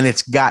 And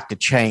it's got to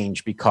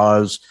change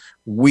because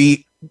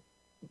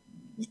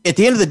at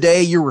the end of the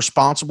day, you're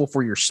responsible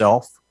for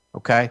yourself.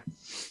 Okay.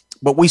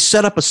 But we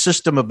set up a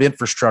system of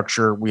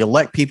infrastructure. We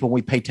elect people,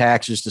 we pay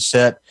taxes to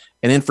set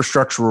an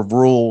infrastructure of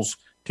rules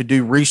to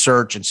do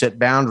research and set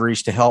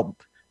boundaries to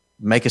help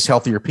make us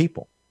healthier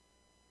people.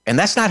 And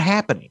that's not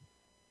happening.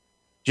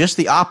 Just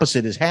the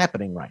opposite is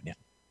happening right now.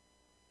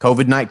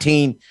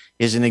 COVID-19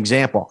 is an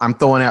example. I'm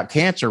throwing out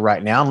cancer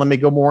right now. Let me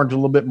go more into a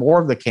little bit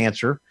more of the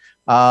cancer.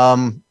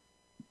 I've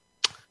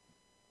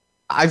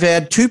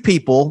had two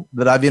people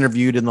that I've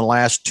interviewed in the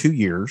last 2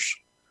 years,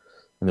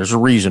 and there's a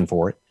reason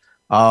for it.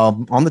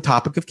 On the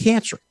topic of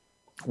cancer.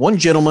 One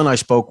gentleman I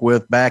spoke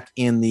with back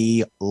in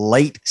the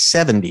late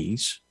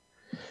 70s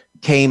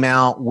came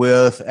out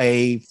with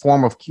a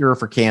form of cure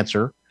for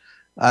cancer.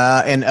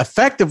 And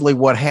effectively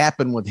what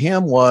happened with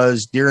him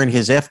was during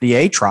his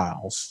FDA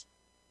trials,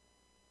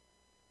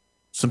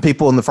 some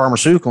people in the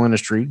pharmaceutical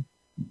industry,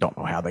 don't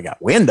know how they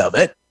got wind of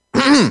it,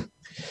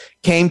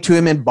 came to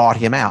him and bought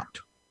him out.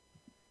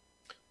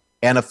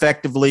 And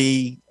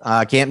effectively,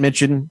 I can't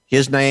mention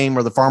his name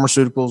or the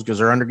pharmaceuticals because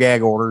they're under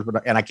gag orders,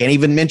 and I can't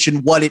even mention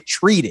what it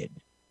treated.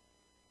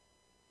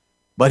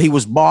 But he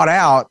was bought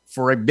out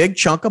for a big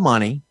chunk of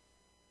money,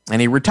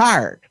 and he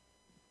retired.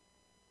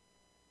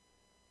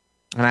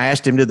 And I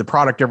asked him, did the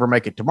product ever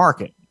make it to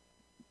market?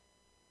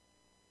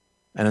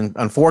 And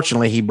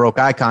unfortunately, he broke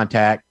eye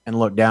contact and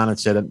looked down and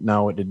said,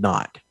 no, it did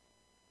not.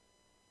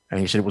 And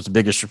he said it was the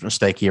biggest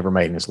mistake he ever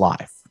made in his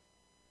life.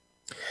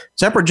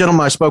 Separate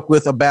gentleman I spoke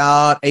with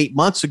about 8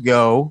 months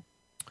ago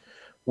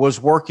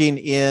was working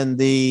in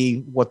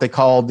what they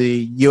call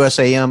the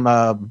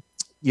USAM,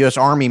 U.S.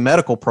 Army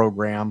medical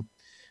program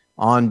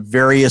on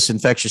various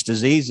infectious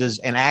diseases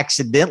and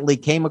accidentally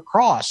came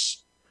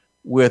across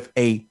with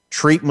a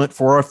treatment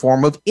for a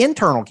form of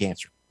internal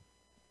cancer.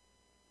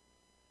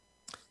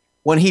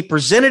 When he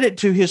presented it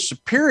to his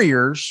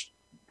superiors,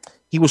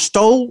 he was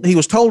told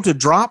to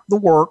drop the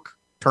work,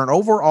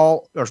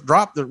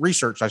 drop the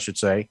research, I should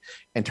say,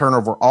 and turn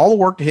over all the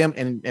work to him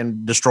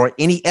and destroy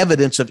any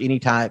evidence of any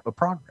type of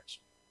progress.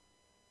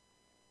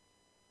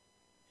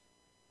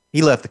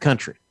 He left the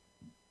country.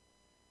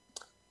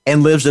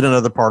 and lives in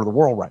another part of the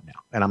world right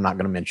now. And I'm not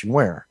going to mention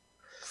where.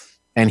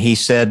 And he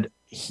said,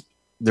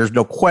 there's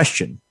no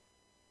question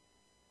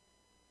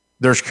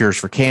there's cures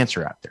for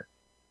cancer out there.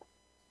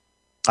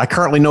 I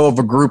currently know of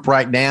a group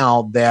right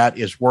now that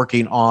is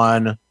working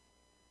on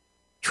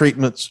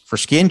treatments for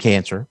skin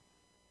cancer,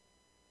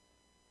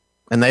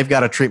 and they've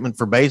got a treatment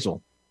for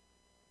basal.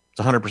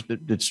 It's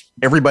 100%. It's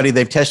everybody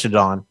they've tested it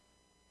on,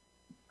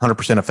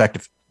 100%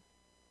 effective.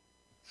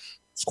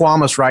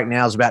 Squamous right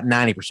now is about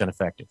 90%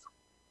 effective.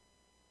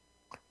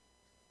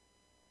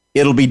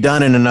 It'll be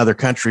done in another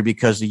country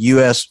because the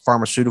U.S.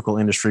 pharmaceutical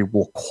industry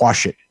will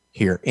quash it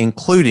here,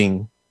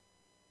 including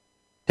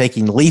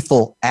taking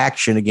lethal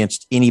action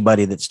against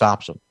anybody that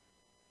stops them.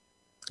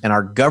 And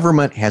our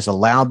government has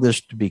allowed this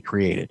to be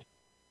created.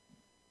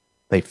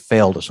 They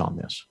failed us on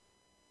this.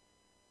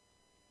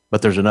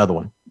 But there's another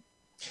one.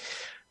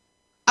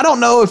 I don't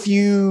know if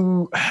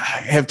you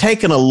have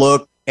taken a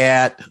look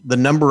at the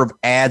number of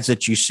ads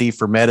that you see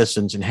for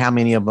medicines and how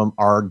many of them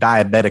are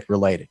diabetic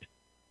related.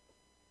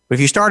 But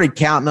if you started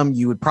counting them,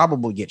 you would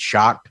probably get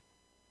shocked.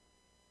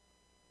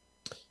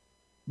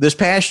 This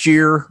past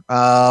year,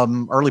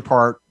 early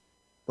part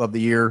of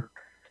the year,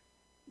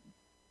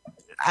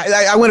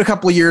 I went a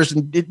couple of years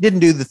and didn't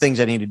do the things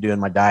I needed to do in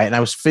my diet. And I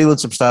was feeling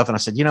some stuff. And I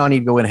said, I need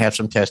to go in and have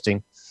some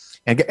testing.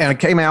 And I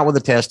came out with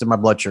a test and my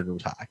blood sugar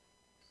was high.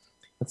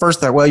 At first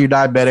I thought, well, you're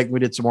diabetic. We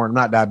did some more. I'm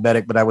not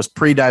diabetic, but I was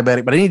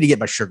pre-diabetic, but I need to get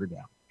my sugar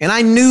down. And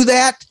I knew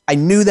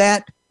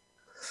that.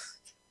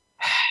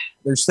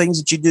 There's things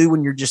that you do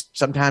when you're just,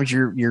 sometimes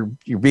you're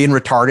being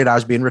retarded. I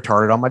was being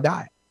retarded on my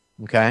diet.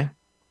 Okay.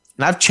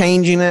 And I'm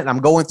changing it and I'm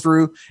going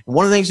through. And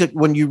one of the things that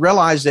when you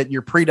realize that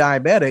you're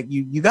pre-diabetic,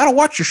 you got to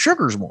watch your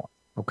sugars more.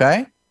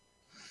 Okay.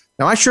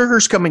 Now my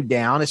sugar's coming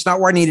down. It's not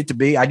where I need it to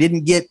be. I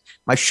didn't get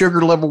my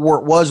sugar level where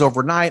it was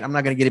overnight. I'm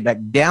not going to get it back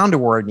down to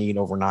where I need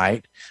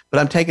overnight, but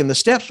I'm taking the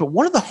steps. But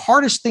one of the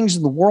hardest things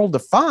in the world to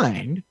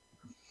find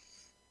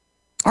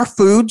are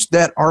foods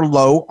that are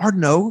low or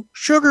no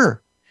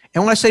sugar.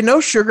 And when I say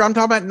no sugar, I'm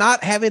talking about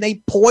not having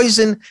a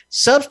poison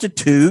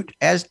substitute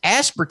as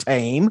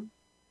aspartame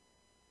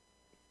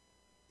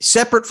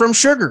separate from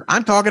sugar.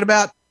 I'm talking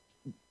about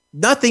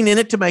nothing in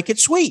it to make it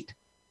sweet.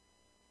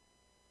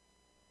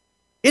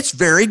 It's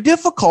very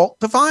difficult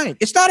to find.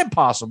 It's not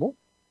impossible.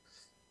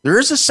 There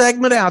is a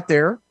segment out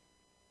there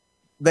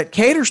that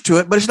caters to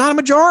it, but it's not a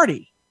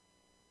majority.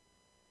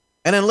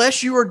 And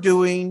unless you are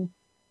doing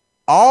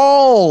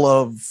all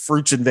of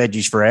fruits and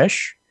veggies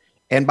fresh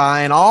and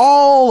buying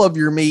all of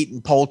your meat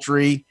and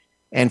poultry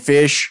and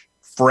fish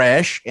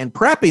fresh and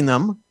prepping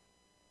them,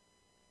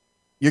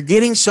 you're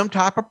getting some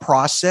type of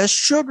processed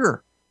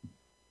sugar.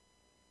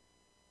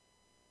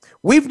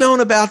 We've known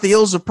about the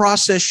ills of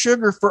processed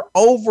sugar for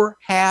over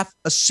half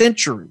a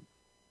century.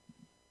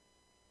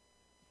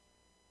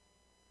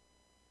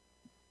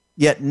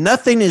 Yet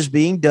nothing is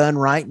being done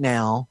right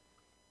now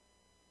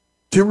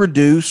to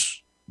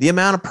reduce the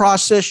amount of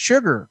processed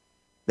sugar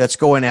that's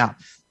going out.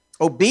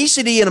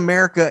 Obesity in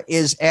America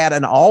is at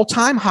an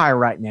all-time high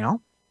right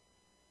now.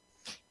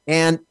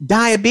 And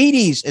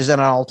diabetes is at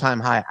an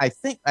all-time high. I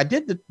think I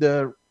did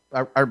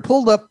I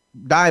pulled up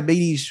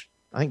diabetes,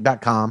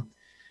 .com.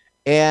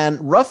 And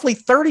roughly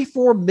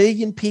 34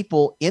 million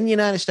people in the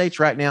United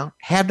States right now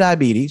have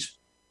diabetes,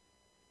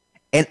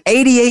 and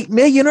 88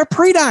 million are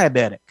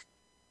pre-diabetic.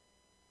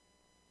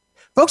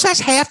 Folks, that's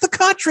half the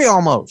country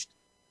almost.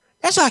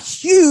 That's a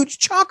huge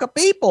chunk of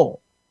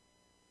people.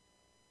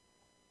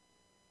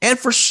 And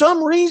for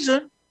some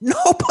reason,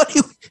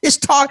 nobody is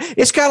talking.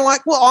 It's kind of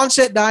like, well,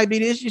 onset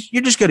diabetes,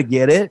 you're just going to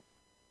get it.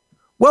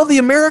 Well, the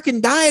American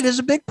diet is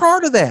a big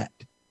part of that.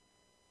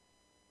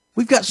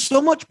 We've got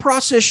so much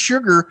processed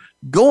sugar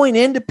going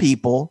into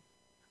people.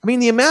 I mean,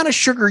 the amount of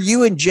sugar you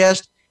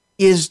ingest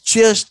is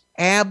just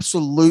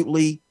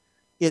absolutely,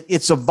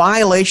 it's a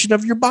violation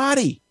of your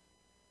body.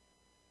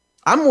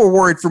 I'm more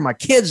worried for my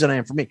kids than I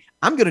am for me.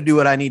 I'm going to do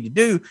what I need to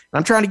do. And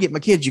I'm trying to get my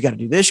kids, you got to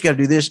do this, you got to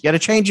do this, you got to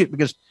change it,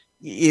 because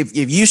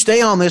if you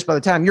stay on this by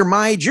the time you're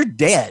my age, you're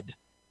dead.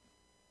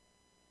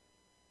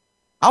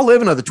 I'll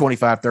live another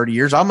 25, 30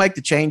 years. I'll make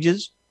the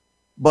changes.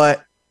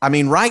 But I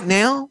mean, right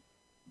now,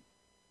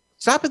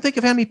 stop and think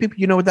of how many people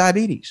you know with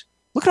diabetes.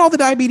 Look at all the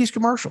diabetes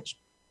commercials.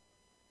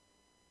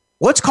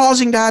 What's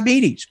causing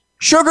diabetes?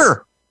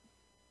 Sugar.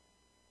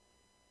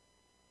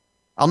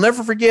 I'll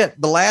never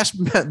forget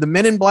the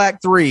Men in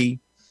Black 3,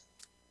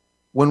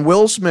 when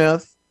Will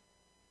Smith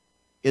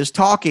is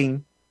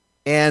talking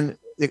and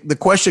the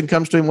question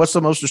comes to him, what's the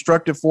most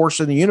destructive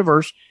force in the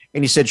universe?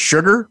 And he said,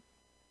 sugar.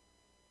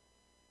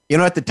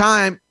 At the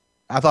time,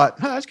 I thought,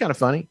 that's kind of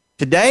funny.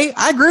 Today,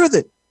 I agree with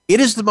it. It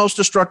is the most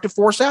destructive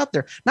force out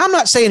there. Now, I'm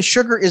not saying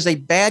sugar is a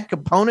bad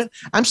component.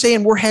 I'm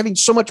saying we're having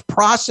so much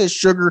processed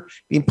sugar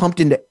being pumped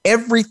into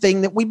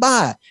everything that we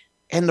buy.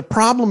 And the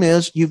problem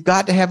is you've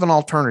got to have an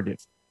alternative.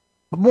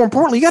 But more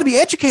importantly, you got to be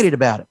educated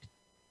about it.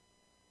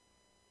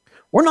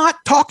 We're not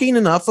talking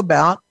enough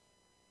about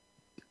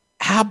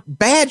how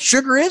bad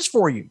sugar is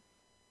for you.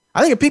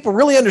 I think if people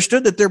really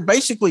understood that they're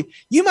basically,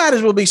 you might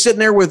as well be sitting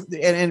there with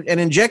and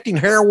injecting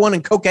heroin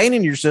and cocaine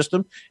in your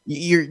system.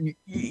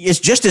 It's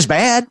just as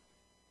bad.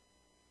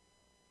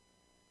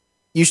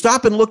 You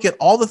stop and look at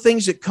all the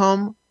things that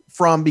come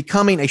from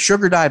becoming a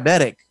sugar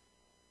diabetic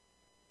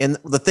and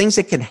the things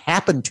that can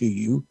happen to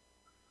you.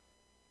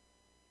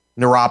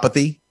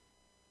 Neuropathy,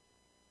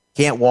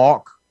 can't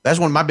walk. That's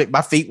when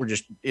my feet were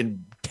just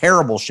in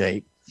terrible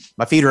shape.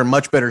 My feet are in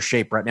much better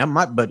shape right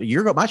now. But a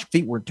year ago, my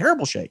feet were in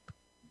terrible shape.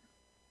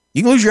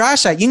 You can lose your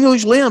eyesight. You can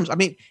lose limbs. I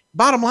mean,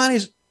 bottom line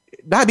is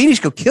diabetes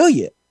could kill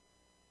you.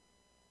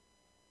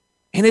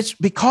 And it's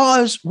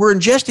because we're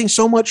ingesting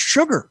so much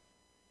sugar.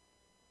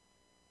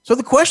 So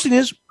the question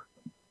is,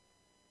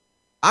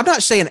 I'm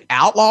not saying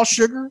outlaw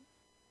sugar.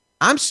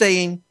 I'm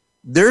saying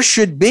there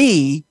should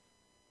be,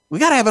 we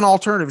got to have an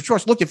alternative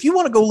choice. Look, if you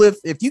want to go live,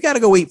 if you got to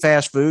go eat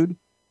fast food,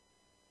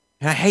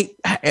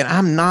 and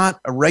I'm not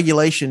a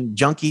regulation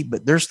junkie,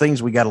 but there's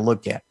things we got to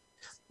look at.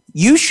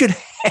 You should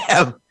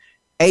have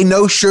a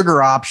no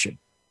sugar option.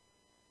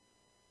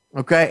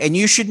 Okay. And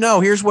you should know,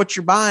 here's what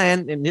you're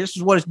buying and this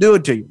is what it's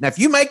doing to you. Now, if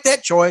you make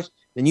that choice,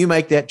 then you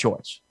make that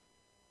choice.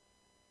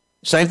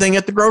 Same thing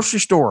at the grocery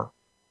store.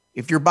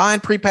 If you're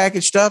buying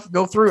prepackaged stuff,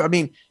 go through. I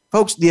mean,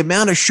 folks, the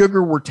amount of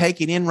sugar we're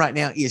taking in right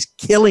now is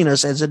killing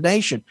us as a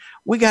nation.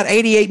 We got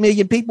 88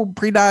 million people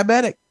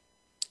pre-diabetic.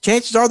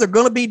 Chances are they're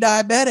going to be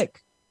diabetic.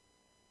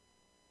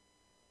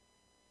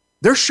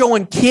 They're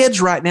showing kids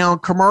right now in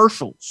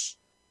commercials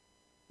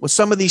with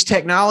some of these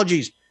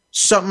technologies,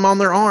 something on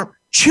their arm.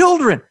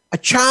 Children, a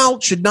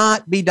child should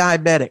not be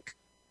diabetic.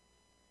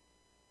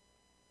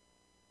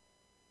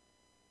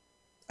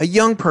 A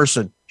young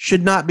person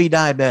should not be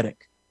diabetic.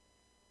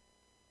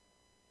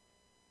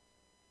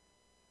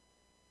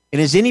 And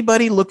is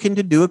anybody looking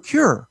to do a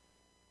cure?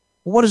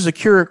 Well, what does a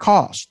cure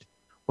cost?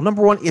 Well,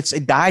 number one, it's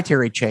a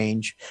dietary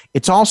change.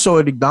 It's also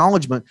an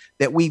acknowledgement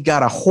that we've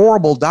got a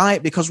horrible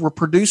diet because we're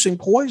producing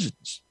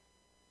poisons.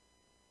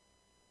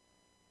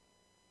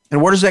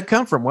 And where does that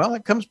come from? Well,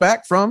 it comes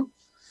back from,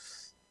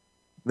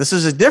 this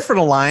is a different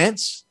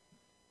alliance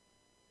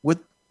with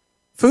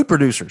food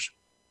producers.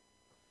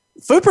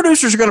 Food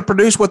producers are going to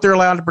produce what they're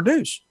allowed to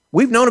produce.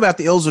 We've known about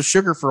the ills of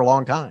sugar for a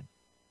long time.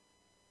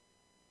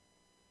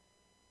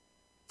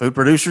 Food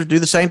producers do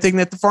the same thing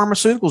that the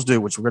pharmaceuticals do,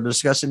 which we're going to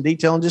discuss in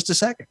detail in just a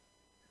second.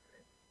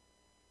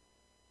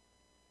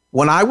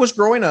 When I was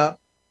growing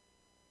up,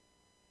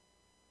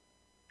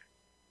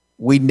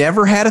 we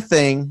never had a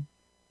thing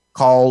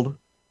called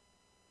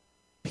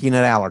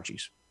peanut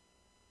allergies.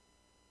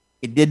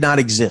 It did not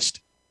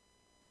exist.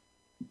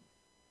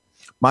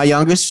 My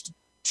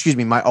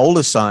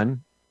oldest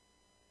son,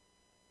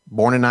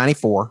 born in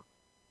 94,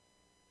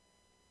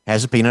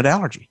 has a peanut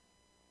allergy.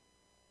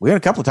 We had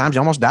a couple of times he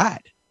almost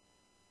died.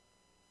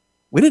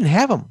 We didn't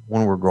have them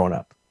when we were growing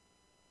up.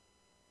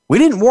 We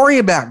didn't worry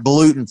about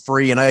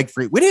gluten-free and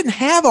egg-free. We didn't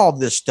have all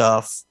this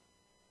stuff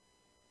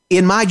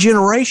in my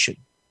generation.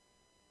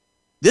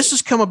 This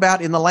has come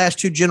about in the last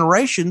 2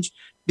 generations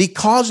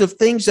because of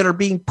things that are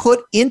being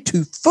put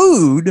into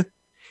food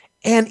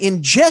and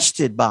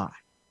ingested by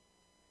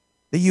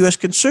the U.S.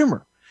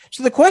 consumer.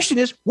 So the question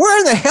is, where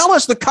in the hell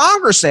is the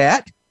Congress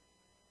at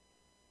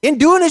in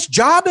doing its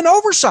job in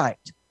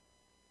oversight?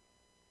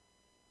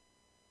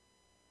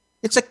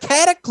 It's a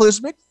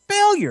cataclysmic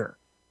failure.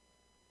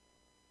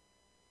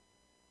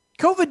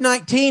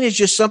 COVID-19 is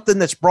just something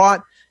that's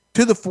brought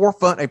to the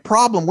forefront a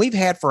problem we've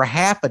had for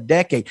half a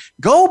decade.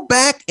 Go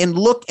back and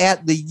look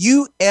at the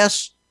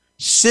U.S.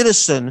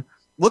 citizen,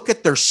 look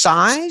at their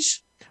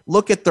size,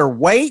 look at their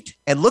weight,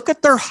 and look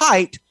at their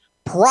height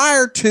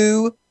prior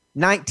to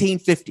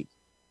 1950.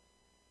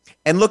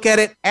 And look at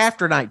it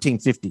after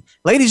 1950.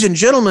 Ladies and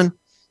gentlemen,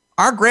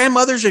 our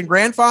grandmothers and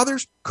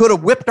grandfathers could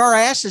have whipped our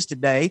asses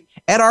today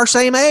at our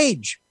same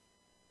age.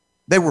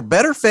 They were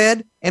better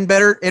fed and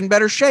in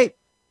better shape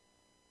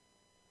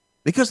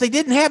because they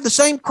didn't have the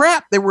same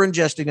crap they were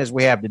ingesting as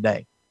we have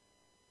today.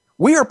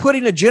 We are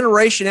putting a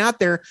generation out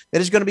there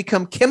that is going to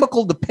become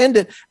chemical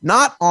dependent,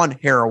 not on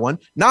heroin,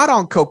 not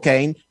on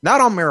cocaine, not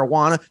on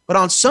marijuana, but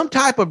on some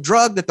type of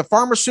drug that the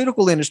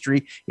pharmaceutical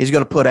industry is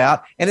going to put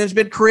out and has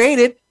been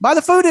created by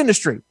the food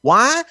industry.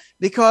 Why?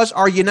 Because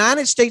our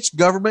United States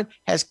government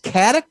has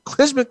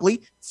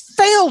cataclysmically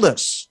failed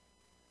us.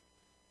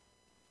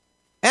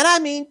 And I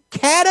mean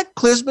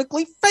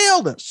cataclysmically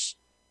failed us.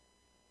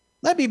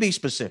 Let me be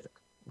specific,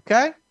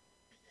 okay?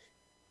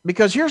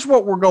 Because here's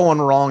what we're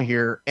going wrong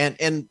here.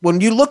 And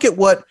when you look at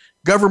what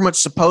government's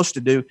supposed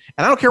to do,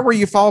 and I don't care where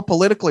you fall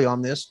politically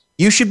on this,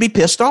 you should be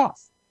pissed off,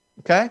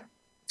 okay?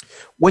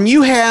 When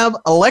you have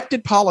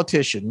elected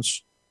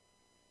politicians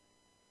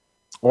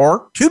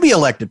or to be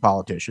elected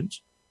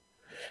politicians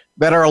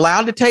that are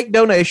allowed to take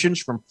donations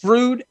from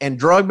food and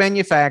drug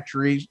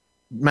manufacturers,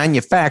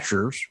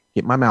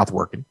 get my mouth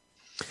working,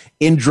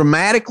 in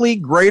dramatically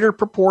greater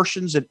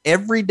proportions than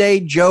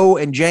everyday Joe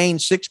and Jane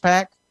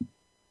six-pack,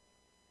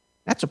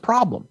 that's a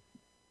problem.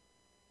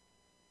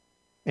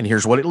 And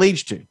here's what it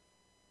leads to.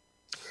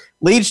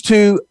 Leads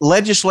to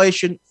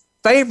legislation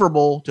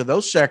favorable to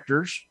those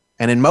sectors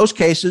and in most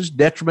cases,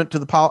 detriment to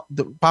the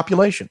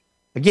population.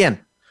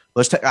 Again,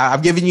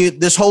 I've given you,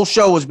 this whole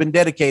show has been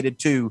dedicated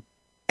to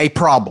a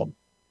problem.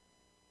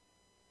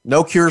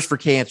 No cures for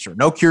cancer,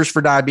 no cures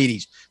for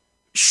diabetes,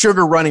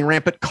 sugar running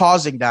rampant,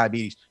 causing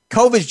diabetes.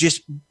 COVID's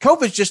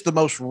just the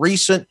most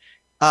recent,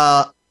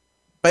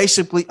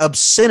 basically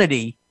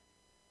obscenity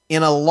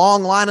in a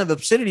long line of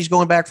obscenities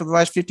going back for the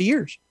last 50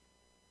 years.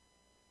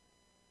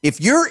 If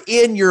you're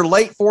in your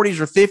late 40s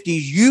or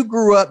 50s, you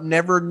grew up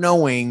never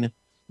knowing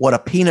what a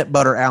peanut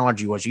butter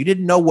allergy was. You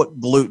didn't know what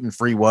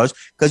gluten-free was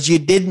because you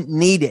didn't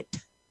need it.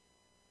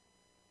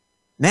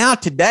 Now,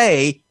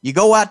 today, you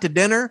go out to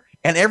dinner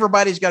and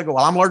everybody's got to go,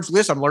 well, I'm allergic to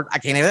this, I'm allergic, I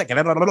can't have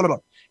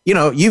that. You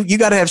know, you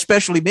got to have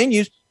specialty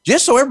menus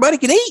just so everybody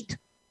can eat.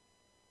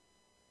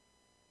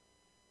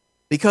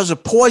 Because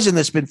of poison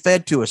that's been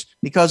fed to us,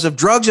 because of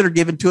drugs that are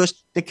given to us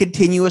to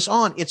continue us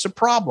on. It's a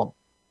problem.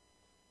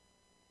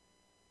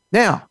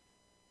 Now,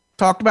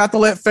 talked about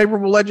the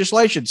favorable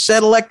legislation.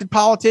 Said elected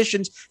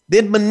politicians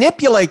then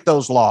manipulate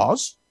those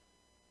laws,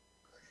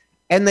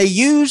 and they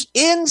use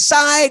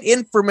inside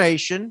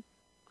information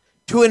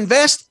to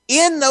invest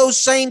in those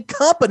same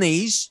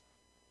companies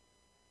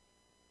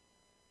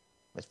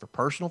as for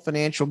personal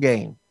financial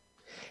gain.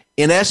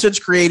 In essence,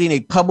 creating a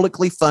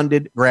publicly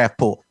funded graft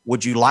pool.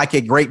 Would you like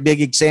a great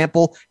big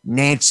example?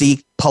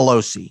 Nancy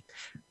Pelosi.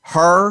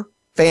 Her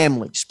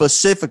family,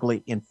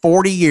 specifically in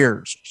 40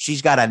 years,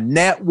 she's got a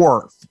net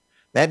worth.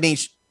 That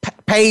means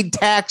paid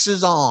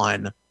taxes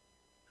on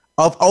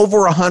of over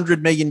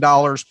 $100 million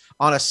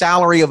on a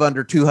salary of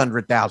under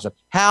 $200,000.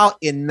 How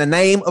in the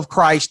name of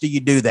Christ do you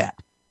do that?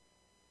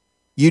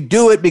 You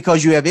do it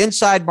because you have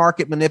inside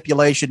market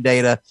manipulation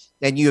data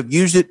and you have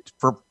used it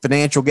for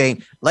financial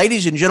gain.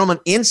 Ladies and gentlemen,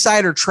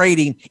 insider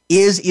trading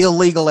is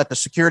illegal at the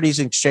Securities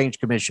and Exchange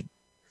Commission.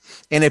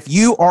 And if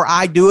you or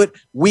I do it,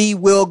 we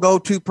will go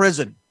to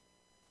prison.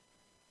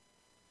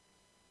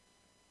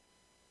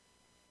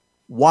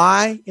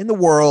 Why in the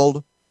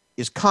world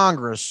is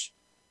Congress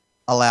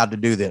allowed to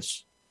do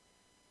this?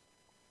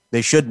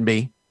 They shouldn't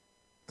be.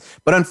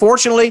 But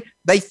unfortunately,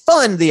 they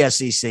fund the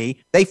SEC.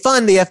 They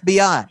fund the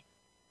FBI.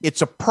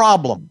 It's a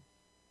problem.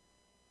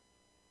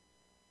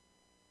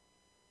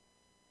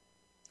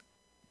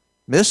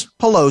 Miss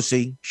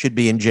Pelosi should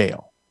be in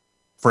jail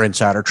for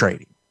insider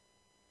trading.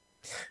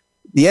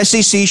 The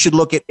SEC should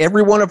look at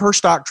every one of her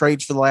stock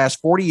trades for the last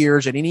 40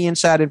 years and any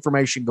inside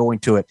information going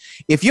to it.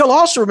 If you'll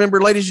also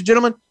remember, ladies and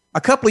gentlemen,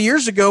 a couple of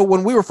years ago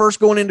when we were first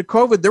going into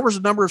COVID, there was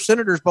a number of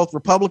senators, both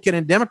Republican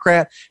and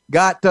Democrat,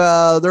 got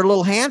their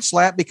little hand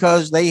slapped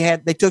because they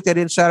took that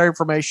insider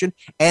information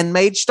and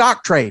made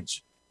stock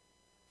trades.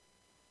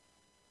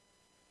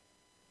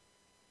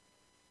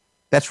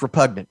 That's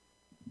repugnant.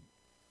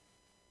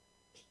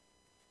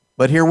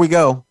 But here we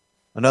go.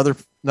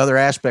 Another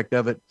aspect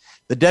of it.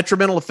 The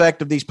detrimental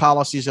effect of these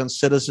policies on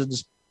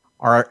citizens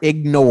are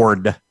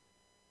ignored.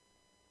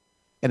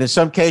 And in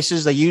some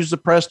cases, they use the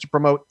press to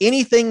promote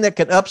anything that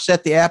could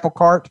upset the apple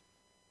cart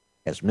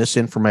as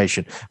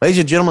misinformation. Ladies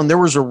and gentlemen, there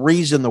was a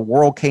reason the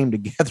world came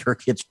together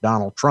against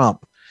Donald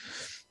Trump.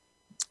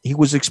 He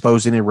was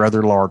exposing a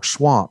rather large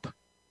swamp.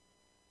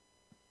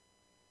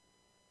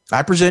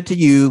 I present to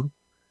you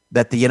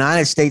that the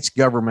United States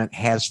government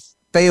has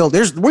failed.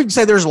 We can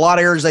say there's a lot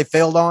of areas they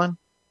failed on,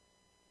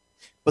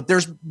 but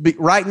there's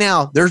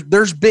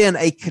been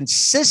a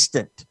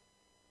consistent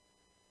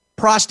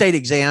prostate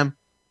exam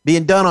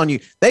being done on you.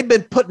 They've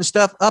been putting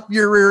stuff up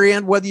your rear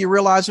end, whether you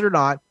realize it or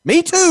not.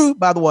 Me too,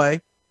 by the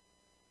way,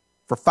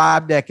 for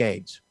 5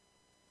 decades.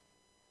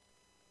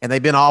 And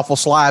they've been awful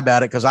sly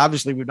about it because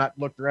obviously we've not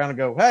looked around and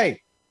go,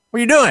 hey, what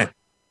are you doing?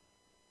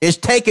 It's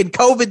taking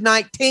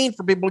COVID-19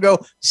 for people to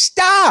go,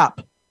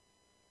 stop.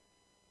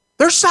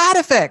 There's side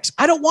effects.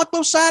 I don't want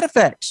those side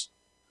effects.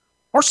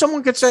 Or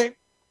someone could say,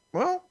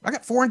 well, I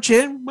got 4 inch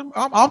in.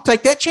 I'll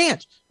take that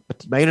chance.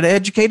 But you made an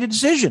educated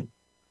decision.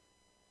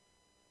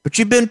 But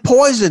you've been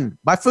poisoned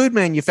by food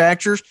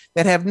manufacturers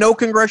that have no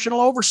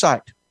congressional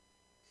oversight.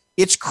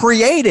 It's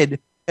created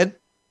an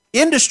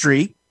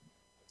industry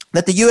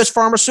that the U.S.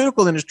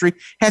 pharmaceutical industry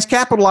has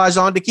capitalized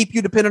on to keep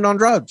you dependent on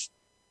drugs.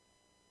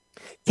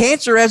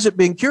 Cancer hasn't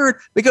been cured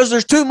because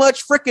there's too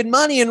much freaking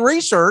money in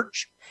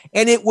research,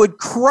 and it would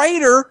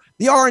crater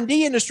the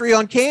R&D industry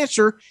on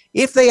cancer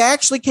if they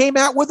actually came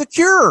out with a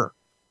cure.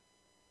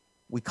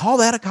 We call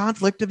that a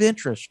conflict of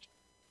interest.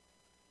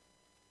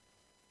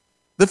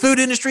 The food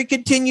industry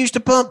continues to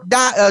pump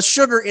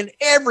sugar in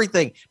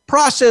everything,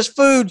 processed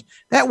foods.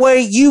 That way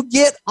you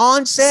get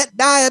onset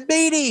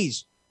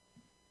diabetes.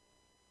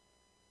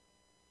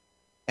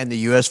 And the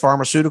U.S.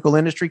 pharmaceutical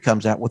industry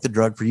comes out with a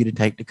drug for you to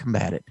take to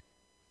combat it.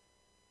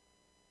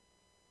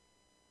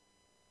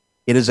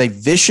 It is a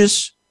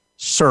vicious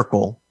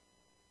circle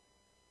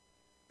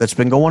that's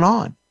been going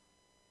on.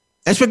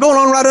 It's been going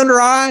on right under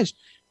our eyes.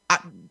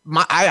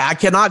 I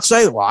cannot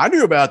say, well, I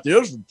knew about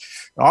this.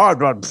 I've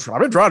been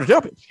trying to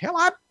tell you. Hell,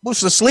 I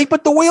was asleep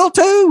at the wheel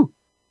too.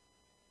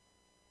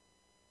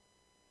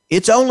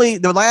 It's only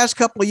the last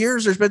couple of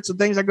years there's been some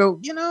things I go,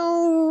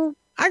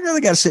 I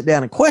really got to sit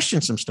down and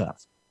question some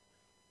stuff.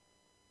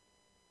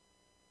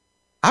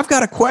 I've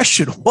got a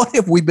question. What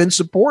have we been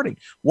supporting?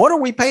 What are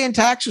we paying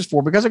taxes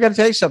for? Because I got to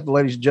tell you something,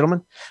 ladies and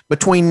gentlemen,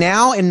 between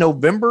now and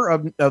November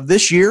of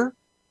this year,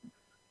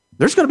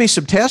 there's going to be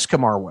some tests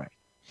come our way.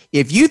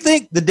 If you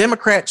think the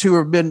Democrats who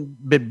have been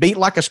beat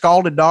like a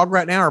scalded dog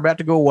right now are about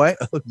to go away,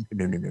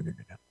 no.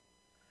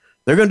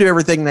 They're going to do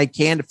everything they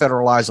can to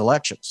federalize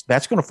elections.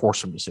 That's going to force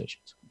some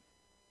decisions.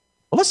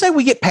 Well, let's say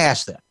we get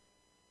past that.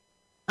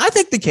 I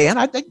think they can.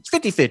 I think it's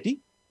 50-50.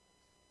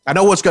 I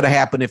know what's going to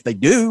happen if they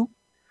do.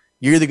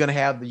 You're either going to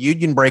have the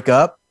Union break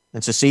up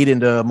and secede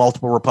into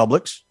multiple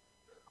republics,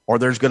 or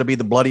there's going to be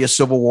the bloodiest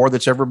civil war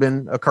that's ever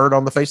been occurred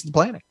on the face of the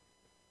planet.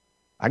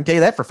 I can tell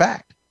you that for a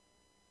fact.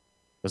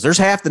 Because there's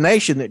half the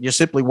nation that just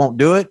simply won't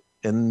do it,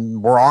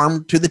 and we're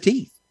armed to the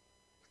teeth.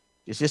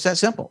 It's just that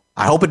simple.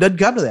 I hope it doesn't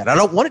come to that. I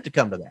don't want it to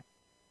come to that.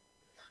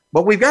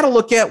 But we've got to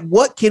look at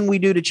what can we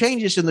do to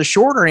change this. And the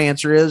shorter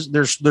answer is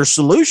there's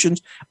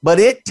solutions, but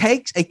it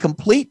takes a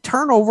complete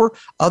turnover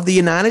of the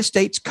United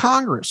States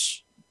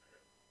Congress,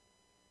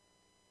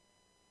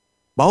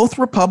 both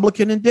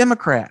Republican and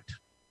Democrat,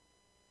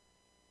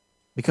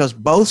 because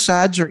both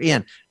sides are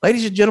in.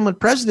 Ladies and gentlemen,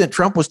 President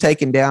Trump was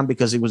taken down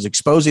because he was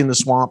exposing the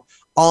swamp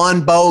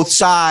on both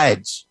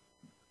sides.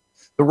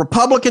 The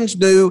Republicans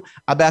knew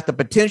about the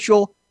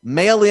potential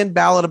mail-in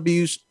ballot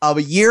abuse of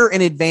a year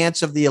in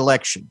advance of the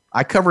election.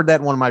 I covered that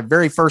in one of my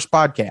very first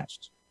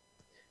podcasts.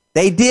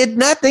 They did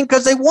nothing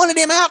because they wanted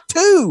him out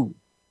too.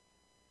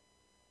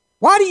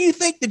 Why do you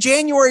think the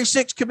January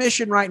 6th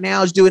Commission right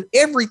now is doing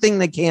everything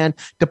they can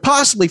to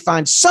possibly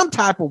find some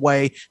type of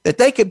way that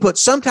they can put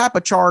some type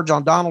of charge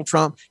on Donald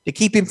Trump to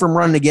keep him from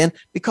running again?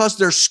 Because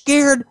they're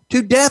scared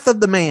to death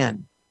of the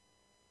man.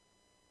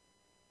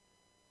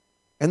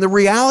 And the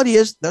reality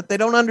is that they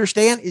don't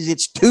understand is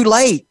it's too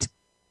late.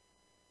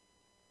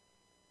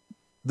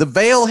 The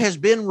veil has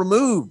been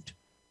removed.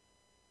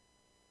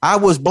 I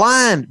was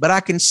blind, but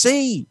I can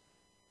see.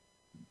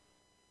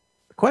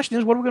 The question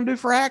is, what are we going to do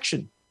for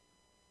action?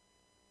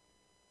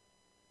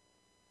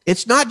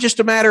 It's not just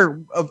a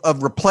matter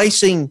of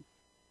replacing.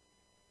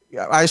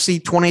 I see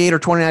 28 or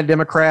 29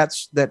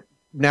 Democrats that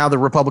now the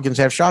Republicans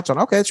have shots on.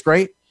 Okay, that's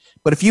great.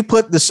 But if you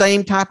put the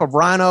same type of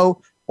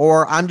rhino,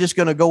 or I'm just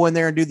going to go in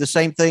there and do the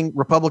same thing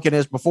Republican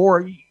as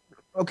before,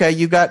 okay,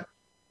 you've got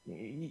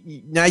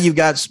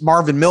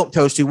Marvin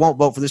Milquetoast who won't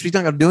vote for this. He's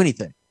not going to do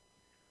anything.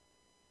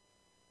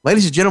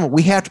 Ladies and gentlemen,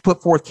 we have to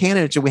put forth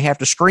candidates and we have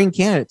to screen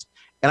candidates.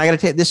 And I got to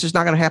tell you, this is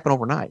not going to happen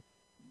overnight.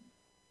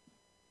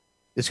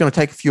 It's going to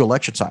take a few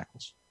election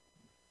cycles.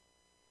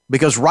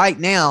 Because right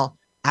now,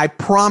 I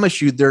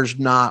promise you, there's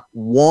not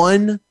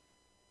one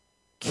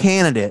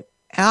candidate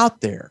out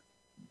there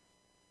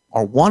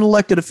or one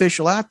elected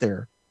official out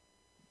there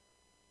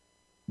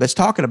that's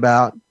talking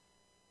about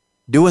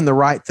doing the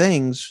right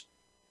things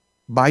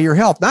by your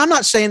health. Now, I'm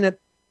not saying that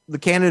the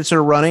candidates that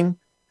are running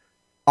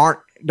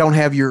don't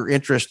have your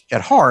interest at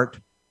heart,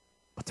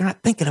 but they're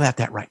not thinking about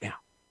that right now.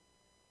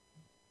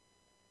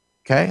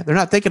 Okay? They're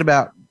not thinking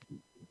about,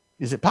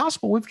 is it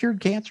possible we've cured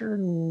cancer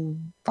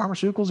and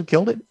pharmaceuticals have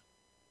killed it?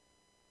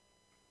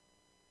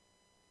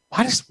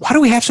 Why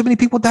do we have so many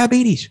people with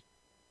diabetes?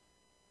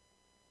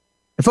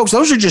 And folks,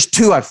 those are just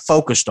two I've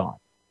focused on.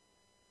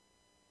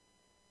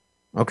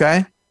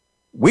 Okay?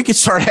 We could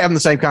start having the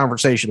same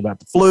conversation about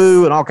the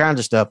flu and all kinds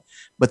of stuff.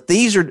 But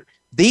these,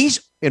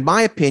 in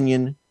my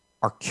opinion,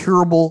 are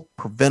curable,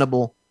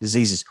 preventable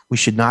diseases. We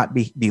should not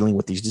be dealing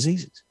with these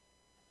diseases.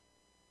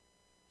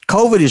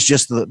 COVID is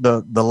just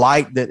the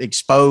light that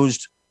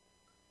exposed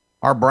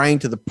our brain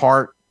to the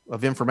part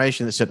of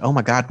information that said, oh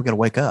my God, we got to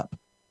wake up.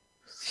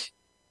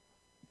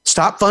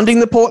 Stop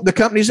funding the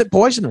companies that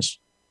poison us.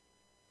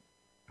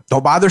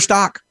 Don't buy their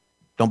stock.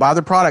 Don't buy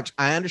their products.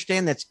 I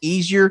understand that's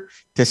easier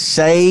to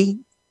say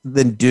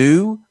than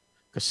do,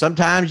 because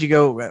sometimes you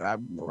go, I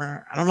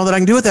don't know that I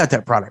can do without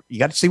that product. You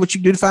got to see what you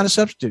can do to find a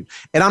substitute.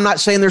 And I'm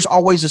not saying there's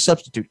always a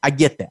substitute. I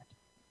get that.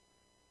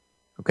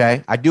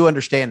 Okay. I do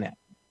understand that.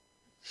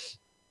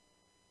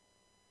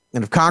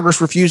 And if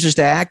Congress refuses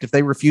to act, if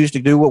they refuse to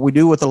do what we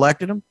do with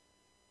elected them,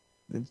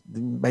 then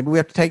maybe we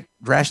have to take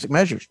drastic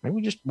measures. Maybe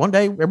we just one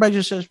day, everybody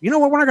just says, you know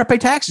what? We're not going to pay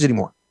taxes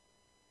anymore.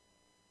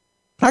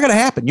 It's not going to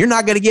happen. You're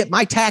not going to get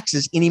my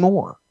taxes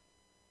anymore.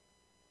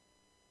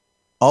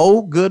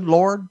 Oh, good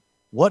Lord.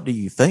 What do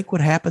you think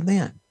would happen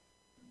then?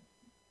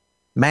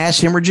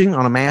 Mass hemorrhaging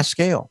on a mass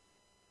scale.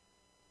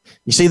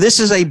 You see, this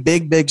is a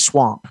big, big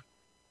swamp.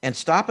 And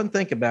stop and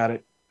think about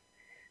it.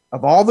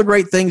 Of all the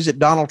great things that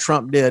Donald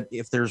Trump did,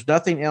 if there's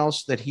nothing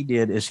else that he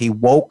did, is he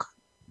woke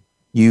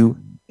you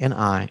and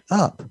I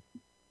up.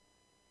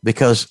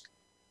 Because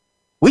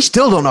we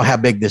still don't know how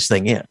big this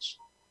thing is.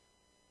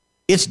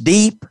 It's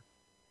deep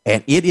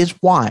and it is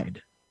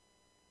wide.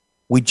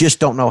 We just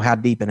don't know how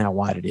deep and how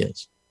wide it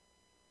is.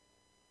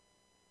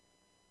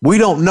 We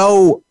don't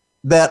know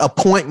that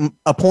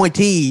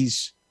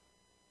appointees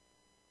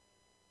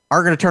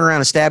are going to turn around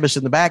and stab us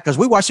in the back, because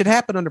we watched it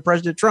happen under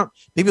President Trump.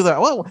 People are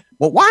like,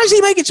 well, why is he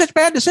making such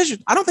bad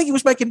decisions? I don't think he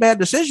was making bad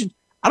decisions.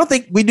 I don't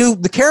think we knew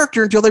the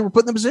character until they were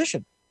put in the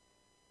position.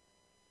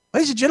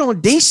 Ladies and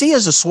gentlemen, D.C.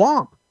 is a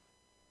swamp.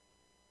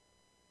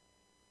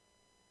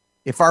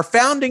 If our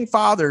founding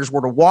fathers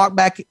were to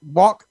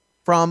walk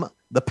from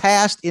the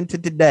past into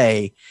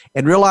today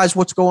and realize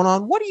what's going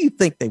on, what do you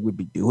think they would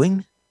be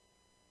doing?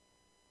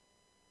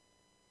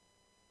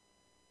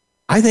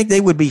 I think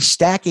they would be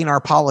stacking our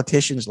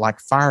politicians like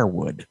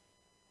firewood.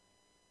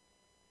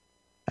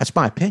 That's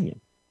my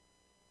opinion.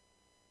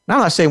 Now,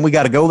 I'm not saying we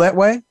got to go that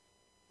way.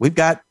 We've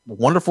got a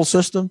wonderful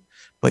system,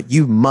 but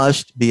you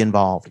must be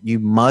involved. You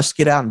must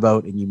get out and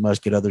vote, and you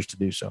must get others to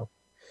do so.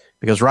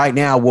 Because right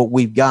now, what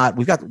we've got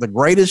the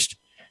greatest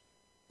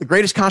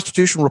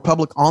constitutional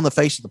republic on the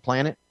face of the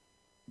planet,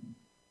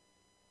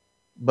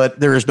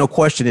 but there is no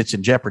question it's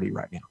in jeopardy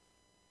right now.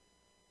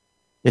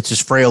 It's as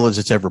frail as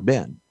it's ever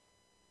been.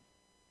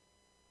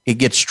 It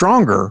gets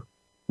stronger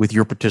with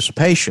your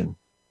participation,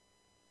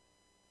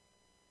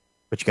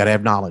 but you got to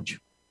have knowledge.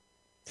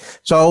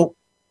 So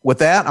with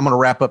that, I'm going to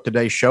wrap up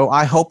today's show.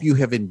 I hope you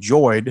have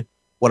enjoyed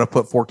what I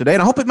put forth today,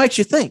 and I hope it makes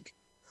you think.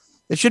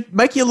 It should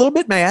make you a little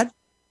bit mad,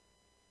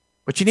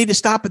 but you need to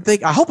stop and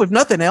think. I hope, if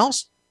nothing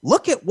else,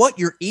 look at what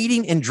you're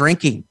eating and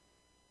drinking.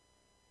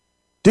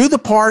 Do the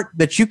part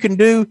that you can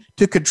do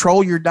to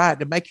control your diet,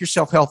 to make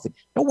yourself healthy.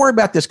 Don't worry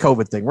about this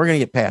COVID thing. We're going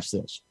to get past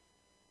this.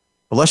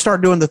 But let's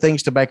start doing the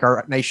things to make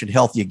our nation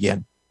healthy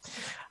again.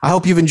 I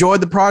hope you've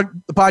enjoyed the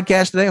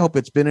podcast today. I hope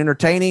it's been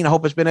entertaining. I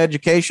hope it's been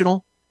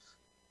educational.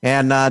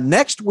 And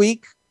next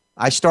week,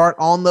 I start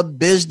on the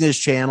business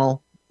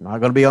channel. I'm not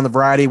going to be on the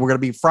variety. We're going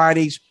to be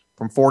Fridays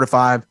from 4 to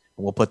 5, and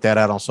we'll put that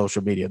out on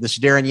social media. This is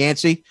Darren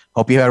Yancey.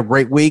 Hope you had a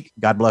great week.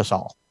 God bless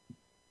all.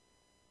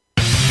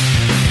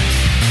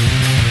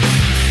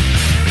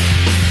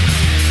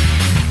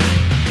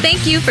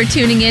 Thank you for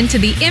tuning in to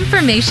the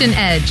Information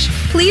Edge.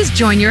 Please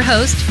join your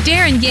host,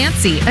 Darren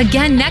Yancey,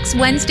 again next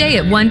Wednesday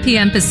at 1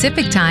 p.m.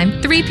 Pacific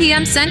Time, 3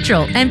 p.m.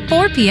 Central, and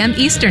 4 p.m.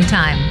 Eastern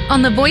Time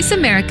on the Voice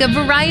America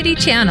Variety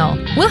Channel.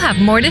 We'll have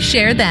more to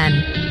share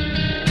then.